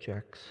he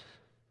objects.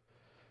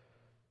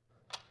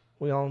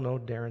 We all know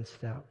Darren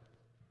Stout.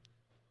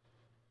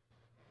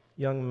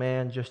 Young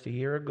man just a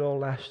year ago,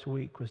 last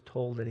week, was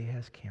told that he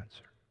has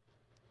cancer.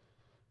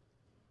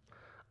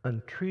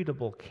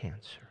 Untreatable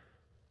cancer.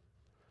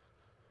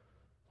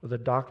 Well, the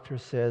doctor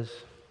says,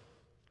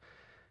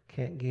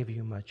 can't give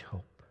you much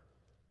hope.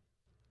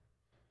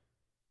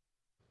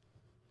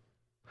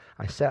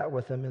 I sat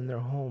with them in their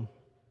home.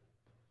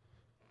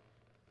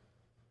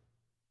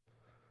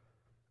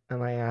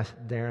 And I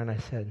asked Darren, I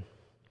said,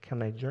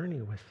 can I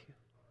journey with you?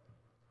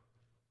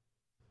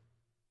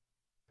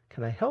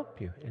 Can I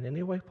help you in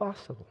any way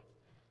possible?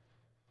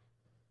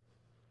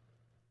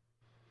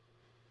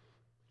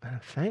 And I'm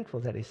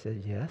thankful that he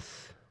said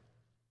yes.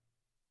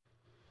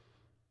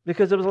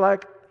 Because it was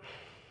like,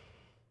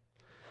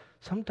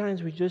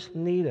 sometimes we just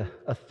need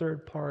a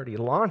third party.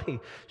 Lonnie,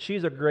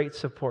 she's a great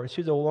support.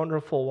 She's a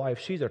wonderful wife.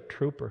 She's a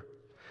trooper.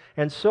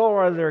 And so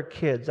are their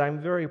kids.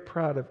 I'm very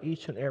proud of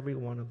each and every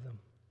one of them.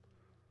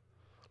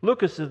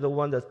 Lucas is the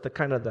one that's the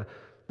kind of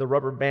the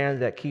rubber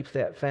band that keeps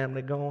that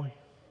family going.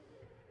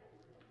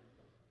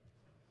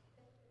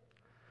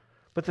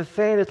 But the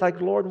thing is like,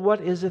 Lord,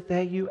 what is it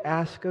that you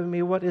ask of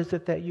me? What is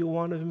it that you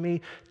want of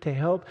me to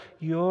help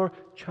your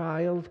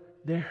child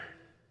there?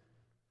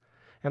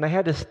 And I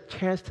had this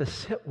chance to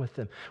sit with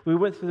them. We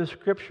went through the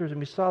scriptures and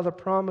we saw the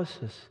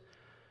promises.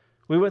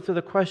 We went through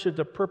the question,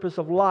 the purpose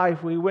of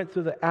life. We went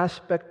through the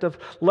aspect of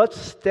let's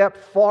step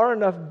far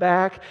enough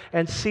back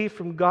and see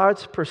from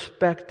God's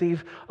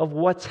perspective of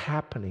what's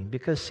happening.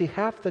 Because see,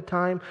 half the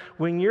time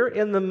when you're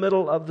in the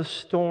middle of the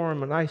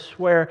storm, and I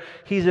swear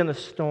He's in a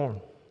storm.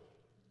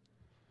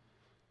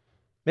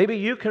 Maybe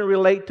you can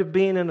relate to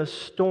being in a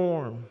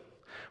storm.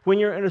 When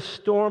you're in a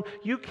storm,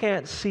 you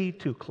can't see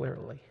too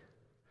clearly.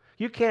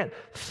 You can't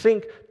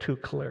think too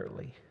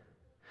clearly.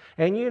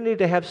 And you need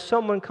to have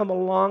someone come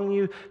along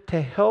you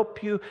to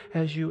help you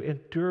as you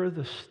endure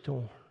the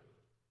storm.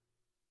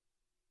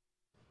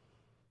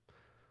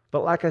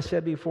 But like I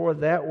said before,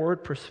 that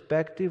word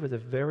perspective is a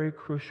very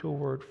crucial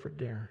word for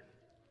Darren.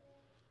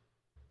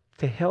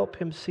 To help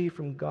him see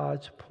from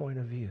God's point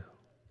of view.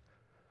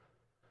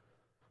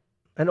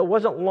 And it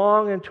wasn't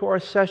long into our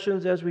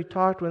sessions as we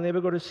talked when they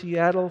would go to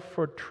Seattle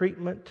for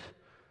treatment,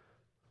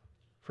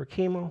 for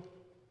chemo,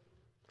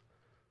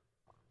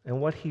 and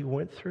what he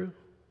went through,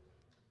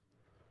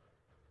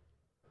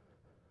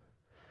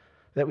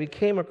 that we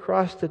came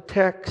across the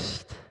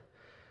text,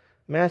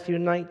 Matthew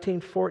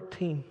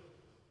 19:14.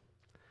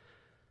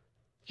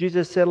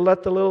 Jesus said,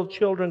 "Let the little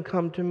children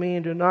come to me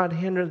and do not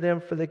hinder them,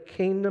 for the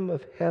kingdom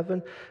of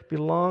heaven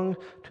belongs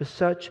to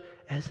such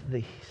as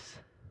these."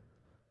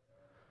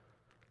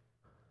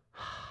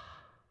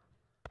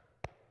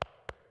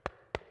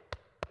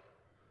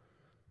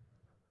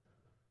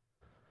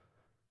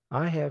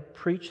 I have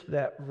preached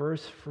that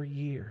verse for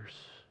years.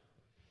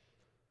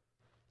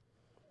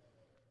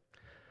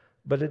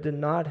 But it did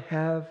not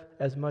have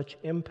as much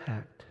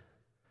impact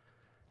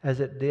as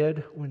it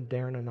did when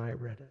Darren and I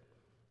read it.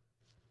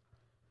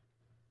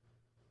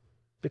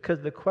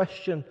 Because the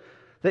question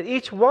that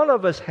each one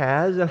of us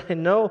has, and I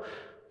know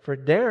for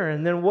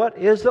Darren, then what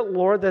is it,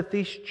 Lord, that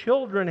these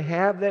children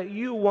have that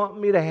you want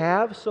me to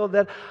have so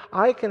that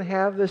I can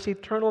have this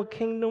eternal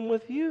kingdom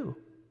with you?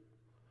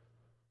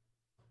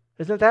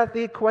 Isn't that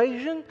the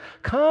equation?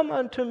 Come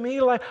unto me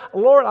like,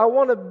 Lord, I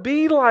want to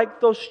be like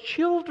those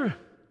children.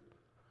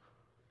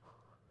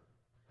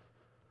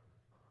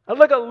 I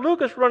look at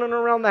Lucas running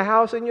around the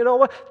house, and you know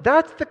what?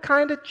 That's the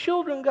kind of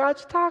children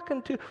God's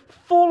talking to.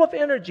 Full of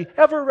energy,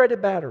 ever-ready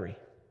battery.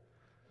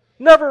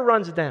 Never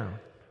runs down.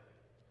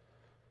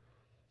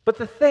 But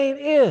the thing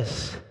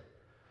is,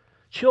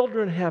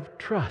 children have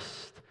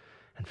trust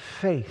and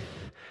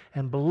faith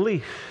and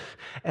belief,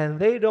 and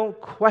they don't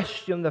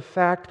question the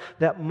fact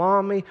that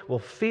mommy will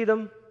feed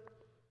them,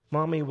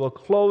 mommy will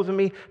clothe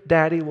me,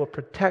 daddy will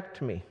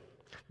protect me.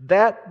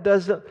 That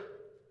doesn't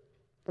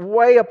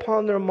weigh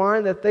upon their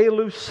mind that they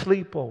lose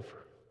sleep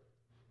over.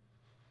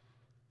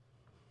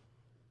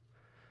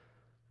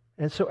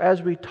 And so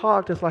as we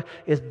talked, it's like,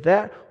 is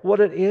that what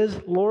it is,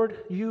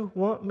 Lord, you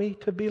want me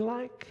to be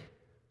like?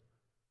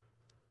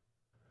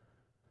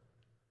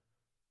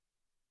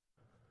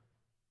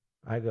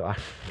 I go,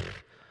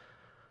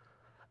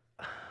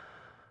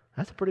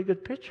 that's a pretty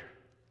good picture.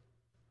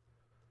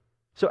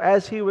 So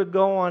as he would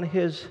go on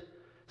his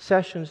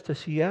sessions to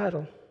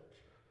Seattle,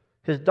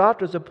 his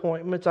doctor's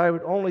appointments, I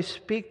would only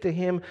speak to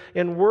him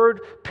in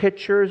word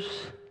pictures.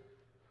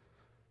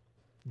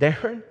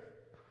 Darren,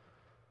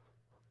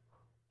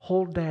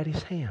 hold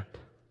Daddy's hand.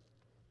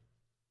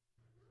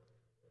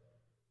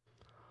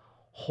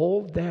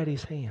 Hold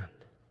Daddy's hand.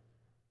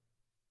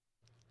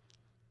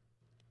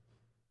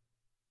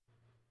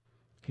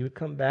 He would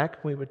come back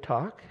and we would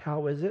talk.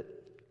 How is it?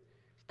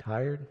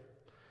 Tired.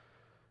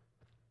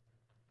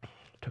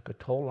 Took a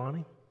toll on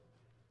him.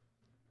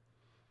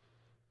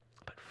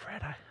 But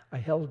Fred, I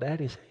held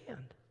Daddy's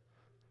hand.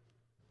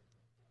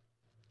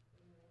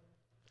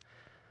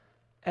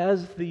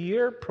 As the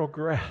year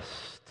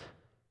progressed,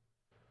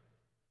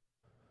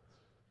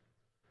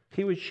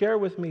 he would share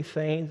with me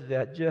things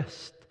that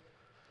just,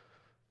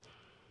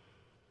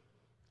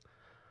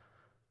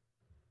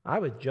 I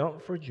would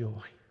jump for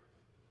joy.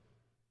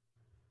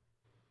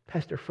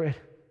 Pastor Fred,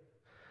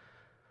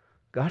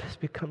 God is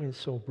becoming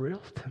so real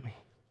to me.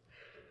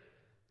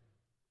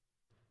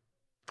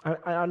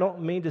 I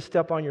don't mean to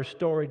step on your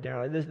story,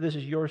 Darren. This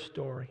is your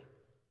story.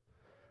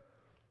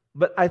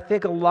 But I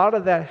think a lot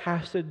of that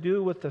has to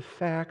do with the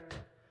fact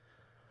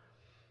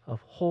of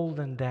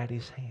holding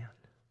Daddy's hand.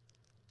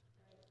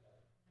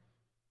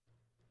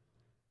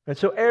 And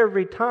so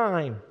every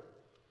time,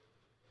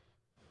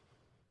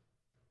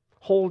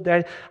 hold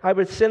Daddy, I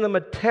would send him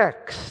a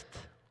text.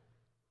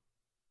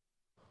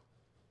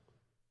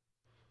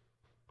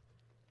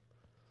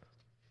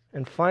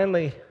 And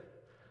finally,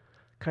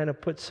 kind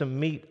of put some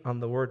meat on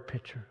the word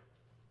picture.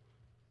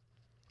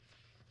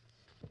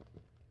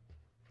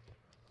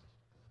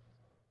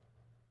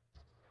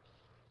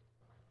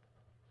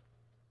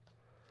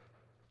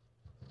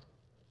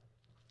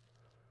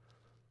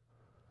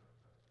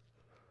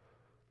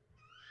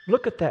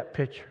 Look at that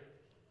picture.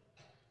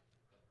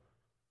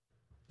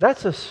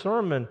 That's a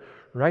sermon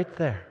right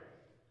there.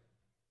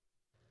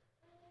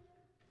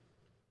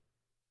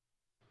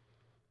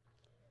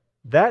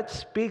 That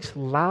speaks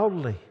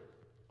loudly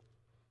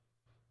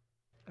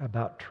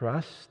about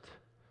trust,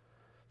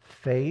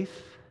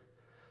 faith,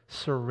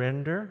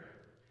 surrender,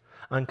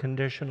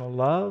 unconditional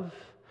love,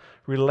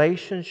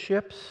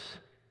 relationships.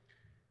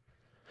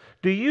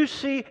 Do you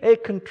see a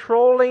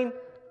controlling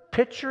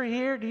picture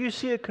here? Do you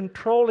see a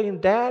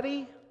controlling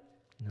daddy?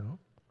 No.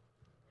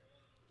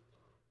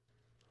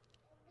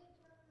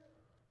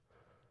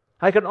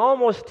 I can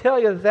almost tell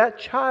you that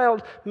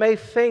child may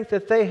think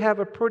that they have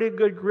a pretty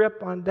good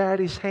grip on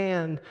Daddy's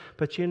hand,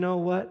 but you know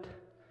what?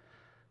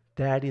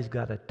 Daddy's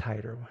got a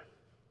tighter one.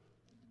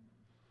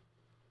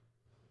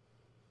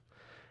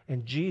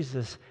 And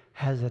Jesus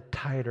has a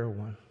tighter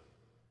one.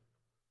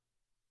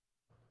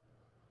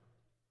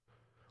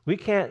 We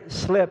can't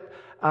slip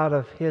out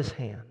of His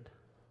hand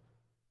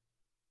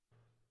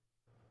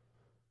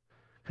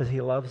because He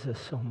loves us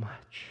so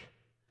much.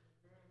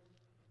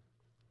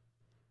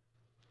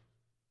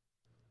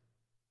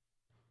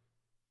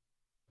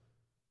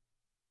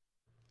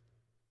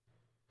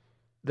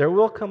 There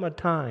will come a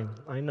time,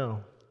 I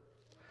know,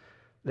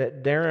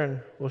 that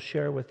Darren will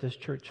share with this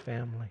church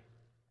family,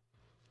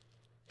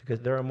 because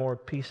there are more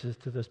pieces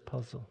to this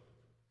puzzle.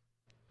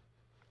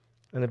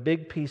 And a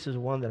big piece is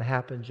one that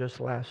happened just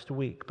last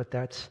week, but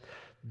that's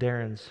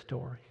Darren's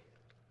story.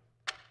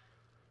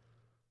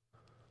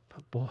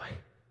 But boy,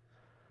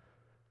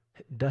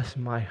 it does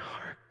my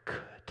heart good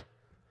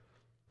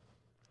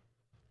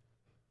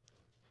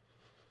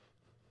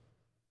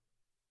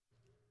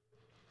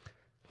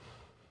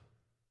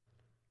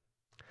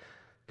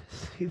to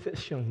see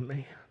this young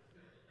man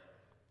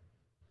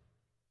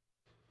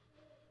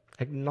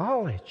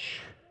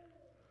acknowledge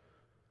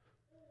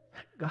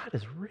that God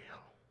is real.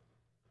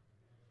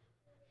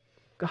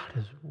 God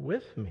is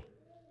with me.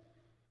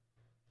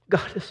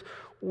 God is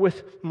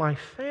with my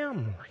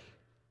family.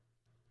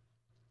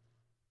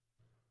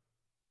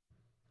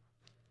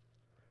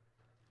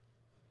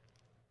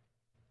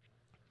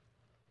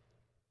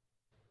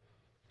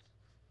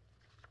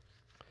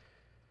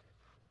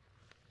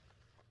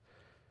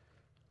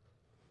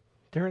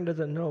 Darren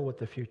doesn't know what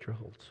the future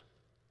holds.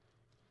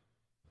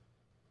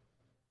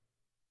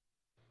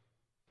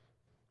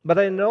 But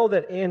I know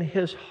that in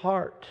his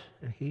heart,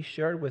 and he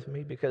shared with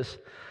me, because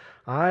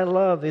I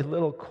love these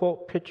little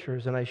quote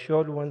pictures, and I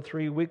showed one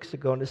 3 weeks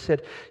ago, and it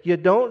said, you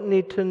don't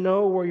need to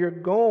know where you're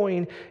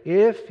going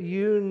if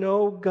you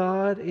know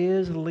God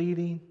is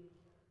leading.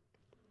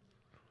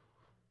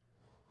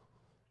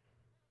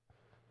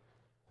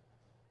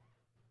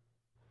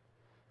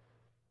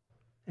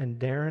 And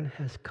Darren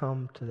has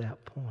come to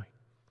that point.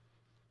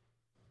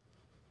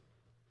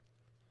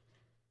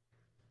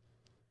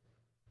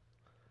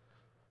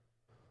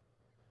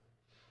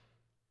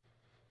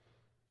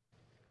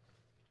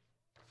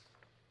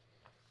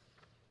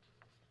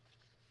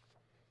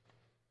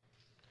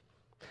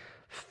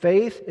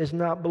 Faith is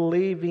not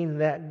believing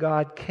that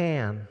God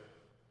can.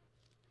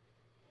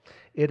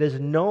 It is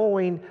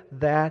knowing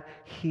that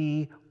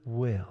He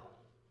will.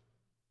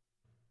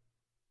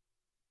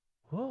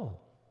 Whoa,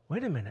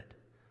 wait a minute.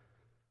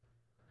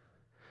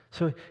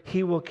 So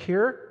He will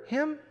cure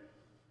him?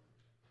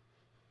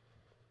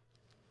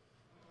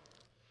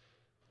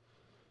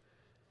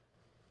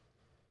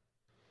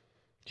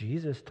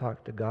 Jesus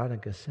talked to God in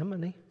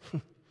Gethsemane.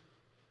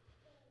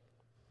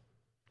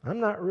 I'm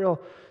not real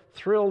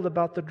thrilled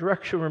about the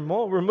direction we're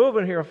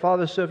moving here,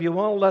 Father, so if you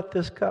want to let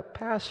this cup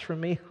pass from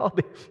me, I'll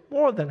be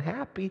more than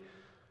happy.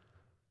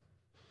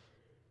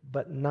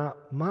 But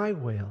not my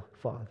will,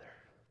 Father,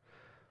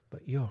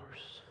 but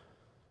yours.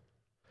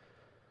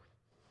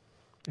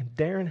 And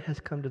Darren has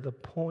come to the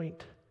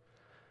point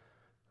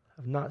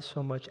of not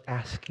so much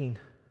asking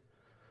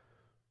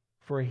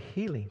for a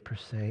healing per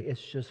se. It's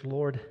just,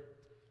 Lord,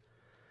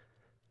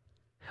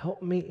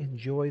 help me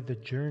enjoy the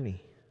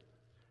journey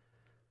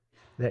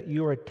that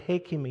you are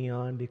taking me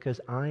on, because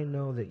I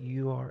know that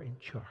you are in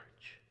charge.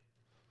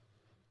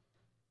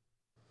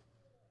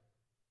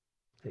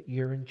 That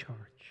you're in charge.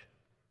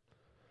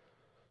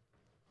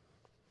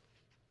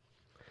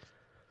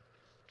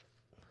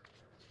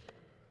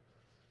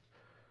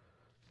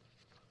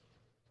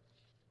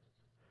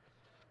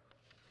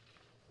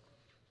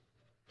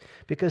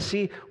 Because,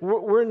 see,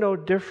 we're no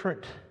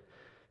different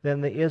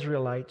than the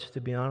Israelites,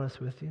 to be honest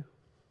with you.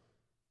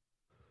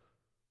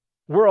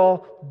 We're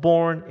all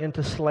born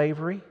into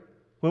slavery.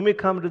 When we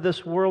come to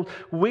this world,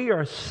 we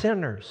are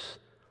sinners.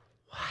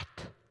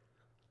 What?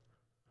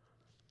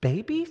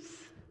 Babies?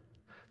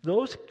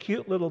 Those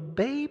cute little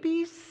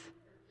babies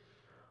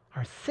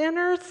are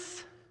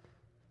sinners?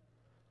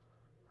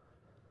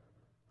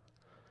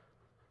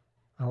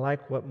 I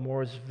like what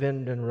Morris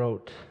Venden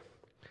wrote.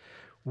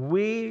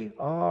 We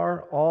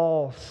are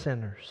all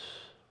sinners.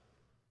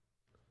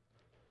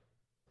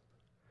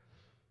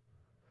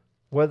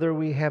 Whether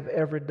we have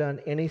ever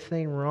done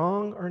anything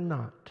wrong or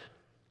not.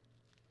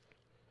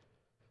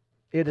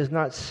 It is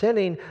not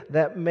sinning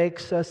that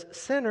makes us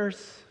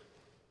sinners.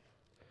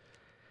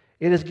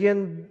 It is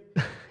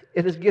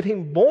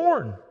getting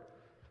born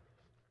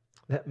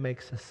that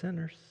makes us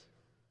sinners.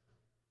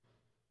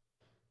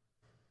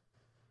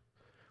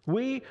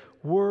 We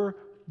were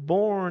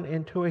born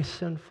into a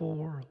sinful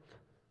world.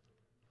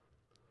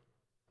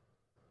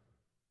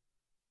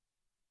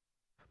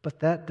 But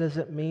that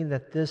doesn't mean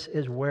that this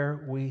is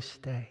where we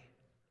stay.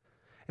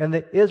 And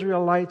the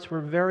Israelites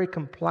were very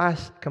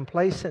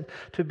complacent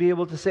to be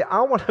able to say,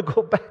 I want to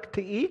go back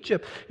to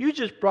Egypt. You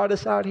just brought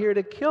us out here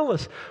to kill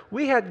us.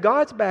 We had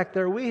gods back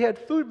there. We had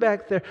food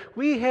back there.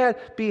 We had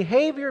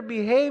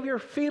behavior,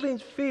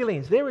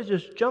 feelings. They were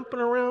just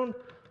jumping around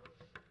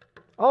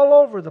all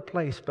over the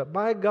place. But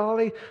by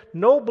golly,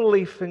 no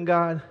belief in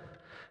God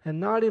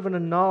and not even a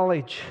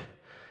knowledge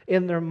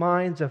in their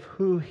minds of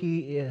who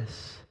He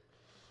is.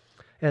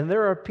 And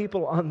there are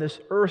people on this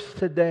earth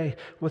today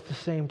with the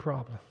same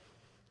problem.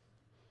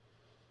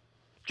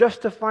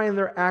 Justifying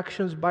their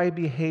actions by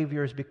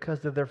behaviors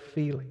because of their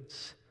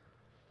feelings.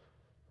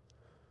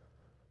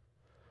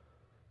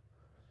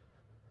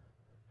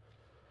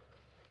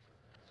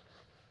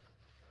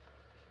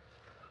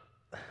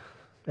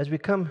 As we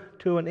come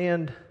to an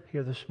end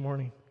here this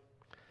morning,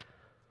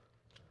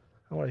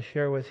 I want to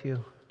share with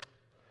you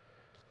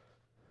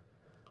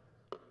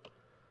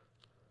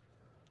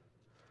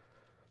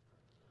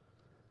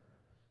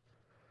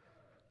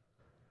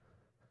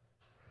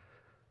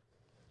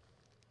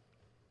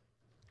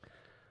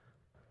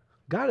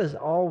God is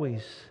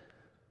always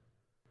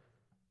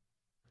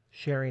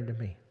sharing to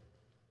me.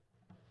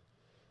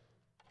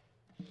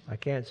 I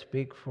can't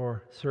speak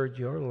for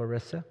Sergio or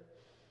Larissa,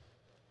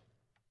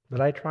 but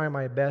I try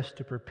my best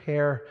to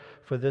prepare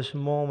for this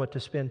moment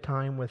to spend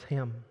time with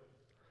Him.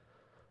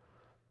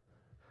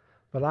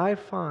 But I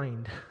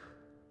find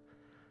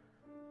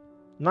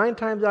 9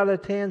 times out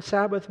of 10,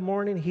 Sabbath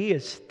morning, He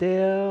is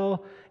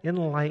still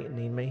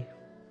enlightening me,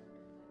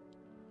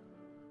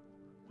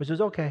 which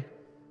is okay.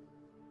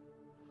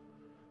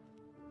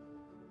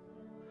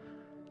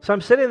 So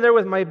I'm sitting there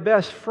with my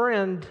best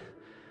friend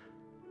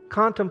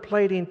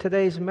contemplating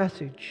today's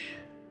message.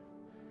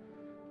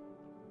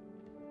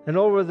 And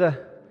over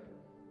the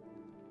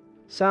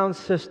sound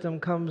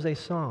system comes a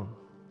song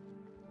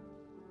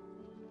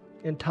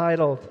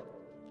entitled,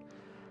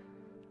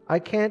 I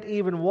Can't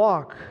Even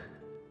Walk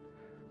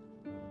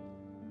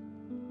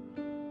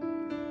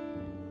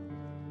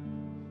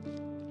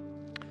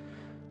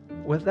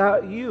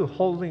Without You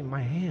Holding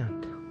My Hand.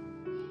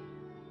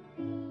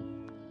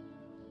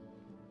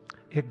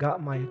 It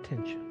got my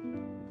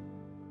attention.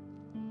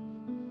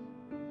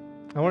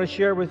 I want to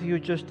share with you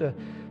just a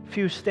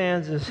few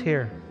stanzas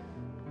here.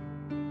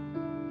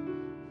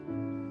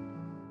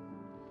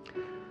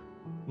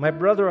 My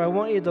brother, I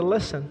want you to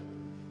listen.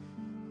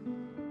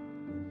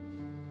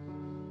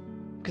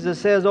 Because it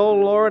says, Oh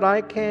Lord,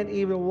 I can't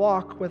even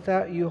walk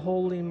without You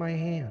holding my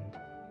hand.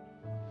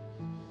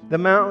 The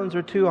mountains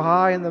are too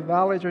high and the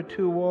valleys are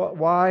too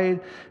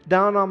wide.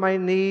 Down on my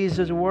knees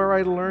is where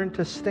I learned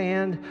to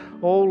stand.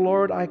 Oh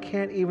Lord, I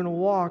can't even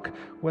walk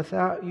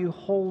without You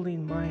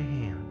holding my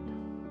hand.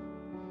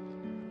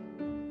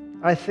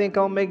 I think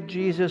I'll make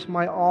Jesus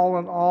my all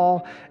in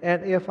all,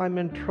 and if I'm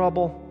in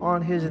trouble,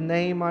 on His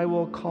name I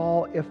will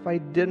call. If I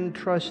didn't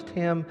trust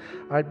Him,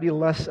 I'd be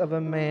less of a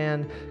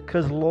man.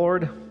 'Cause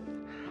Lord,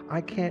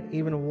 I can't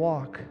even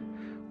walk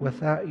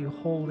without You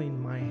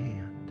holding my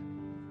hand.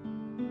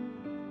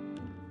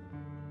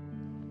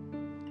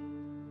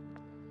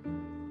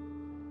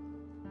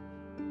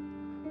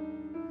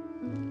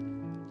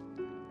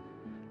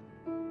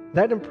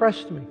 That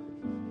impressed me.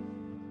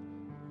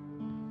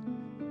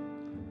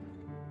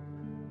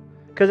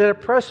 Because it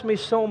impressed me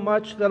so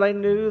much that I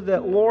knew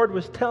that Lord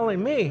was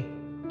telling me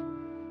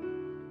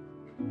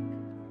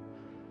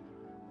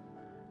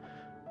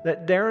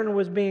that Darren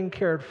was being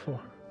cared for.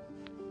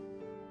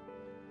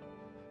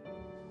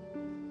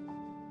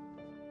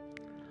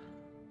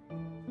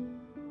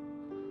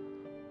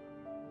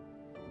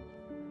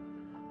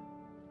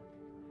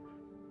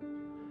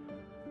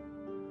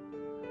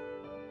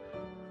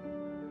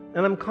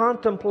 And I'm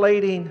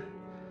contemplating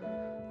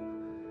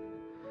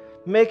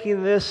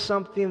making this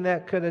something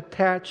that could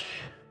attach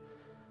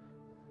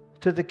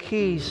to the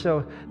key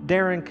so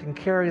Darren can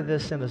carry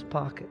this in his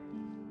pocket.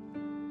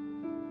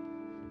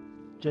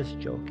 Just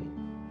joking.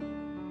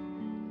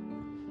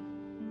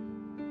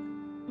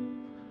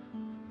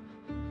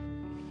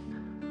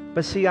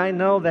 But see, I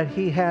know that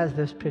he has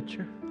this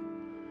picture.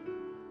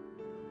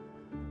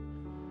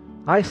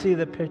 I see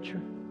the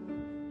picture.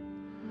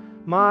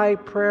 My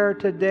prayer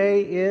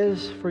today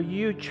is for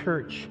you,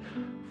 church,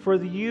 for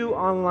you,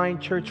 online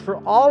church, for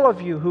all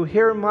of you who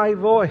hear my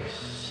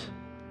voice.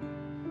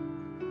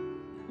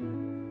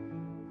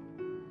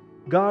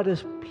 God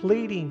is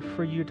pleading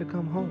for you to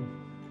come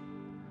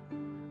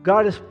home.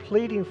 God is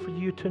pleading for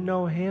you to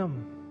know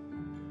Him.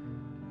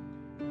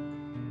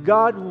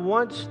 God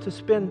wants to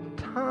spend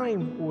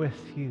time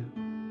with you.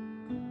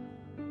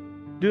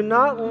 Do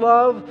not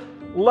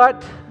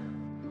let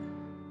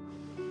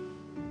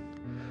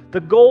the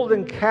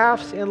golden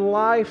calves in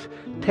life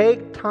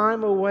take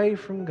time away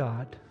from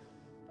God.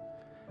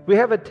 We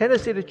have a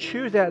tendency to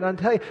choose that. And I'll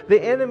tell you,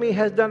 the enemy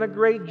has done a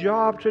great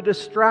job to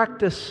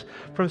distract us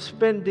from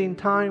spending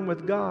time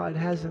with God,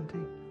 hasn't he?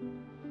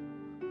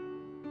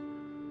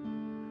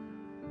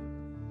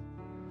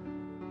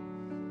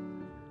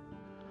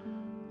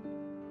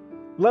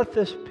 Let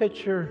this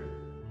picture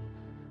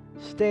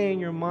stay in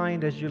your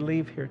mind as you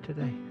leave here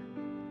today.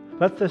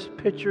 Let this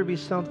picture be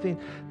something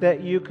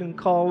that you can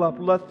call up.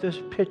 Let this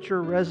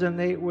picture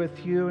resonate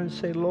with you and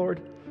say,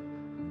 Lord,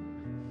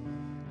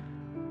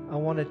 I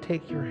want to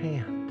take your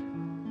hand.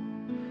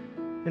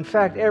 In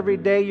fact, every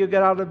day you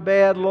get out of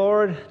bed,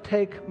 Lord,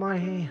 take my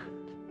hand.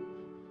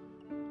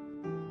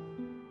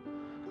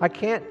 I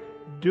can't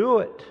do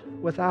it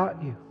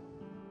without you.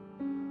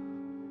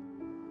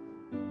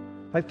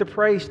 Like the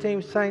praise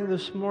team sang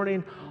this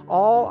morning,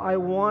 all I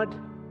want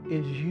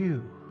is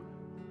you.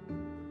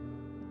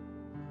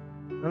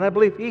 And I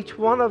believe each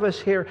one of us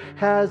here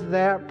has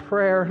that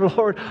prayer.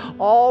 Lord,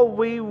 all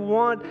we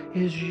want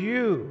is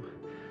you.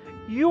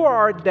 You are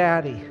our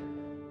daddy.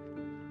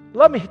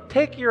 Let me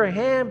take your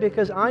hand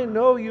because I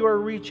know you are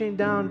reaching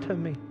down to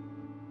me.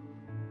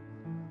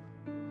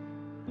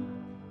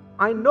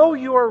 I know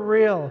you are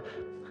real.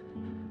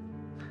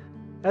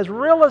 As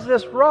real as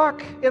this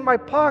rock in my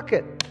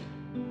pocket.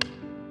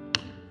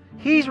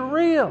 He's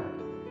real.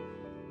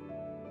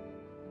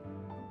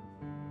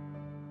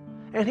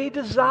 And He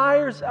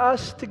desires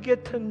us to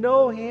get to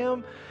know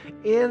Him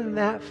in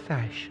that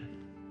fashion.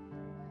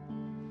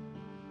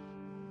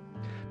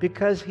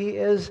 Because He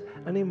is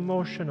an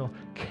emotional,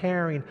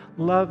 caring,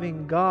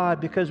 loving God.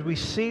 Because we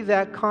see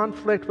that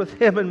conflict with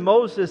Him and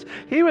Moses.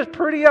 He was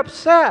pretty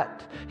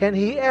upset. And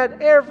he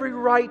had every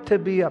right to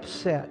be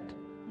upset.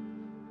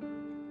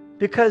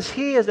 Because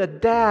He is a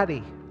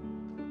daddy.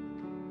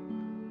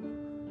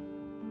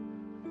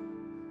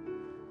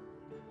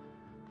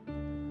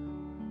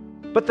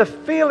 But the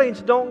feelings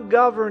don't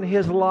govern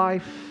His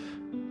life.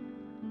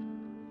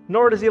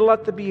 Nor does He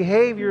let the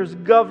behaviors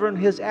govern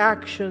His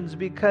actions,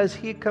 because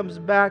He comes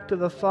back to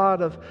the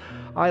thought of,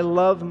 I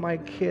love my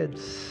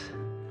kids.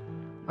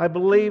 I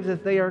believe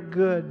that they are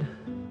good.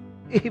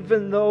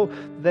 Even though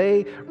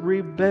they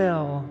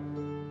rebel,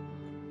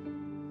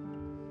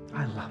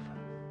 I love them.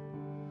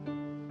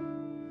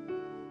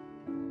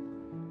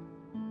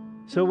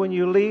 So when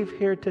you leave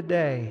here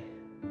today,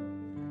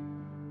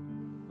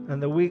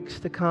 and the weeks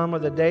to come or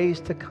the days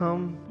to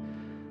come,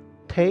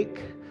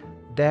 take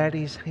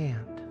Daddy's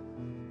hand.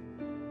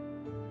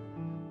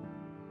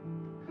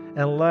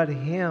 And let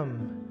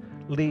Him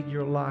lead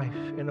your life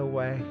in a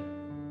way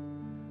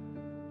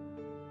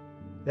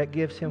that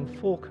gives Him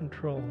full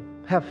control.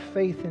 Have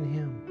faith in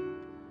Him.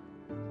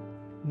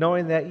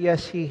 Knowing that,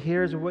 yes, He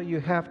hears what you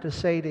have to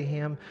say to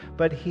Him,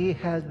 but He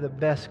has the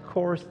best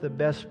course, the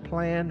best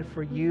plan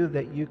for you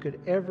that you could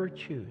ever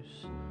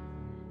choose.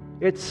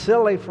 It's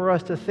silly for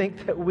us to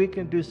think that we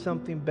can do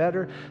something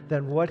better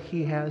than what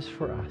He has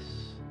for us.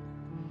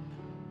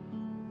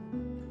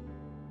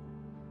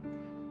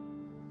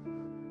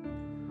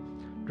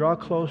 Draw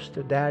close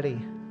to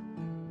Daddy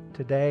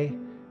today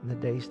and the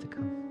days to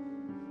come.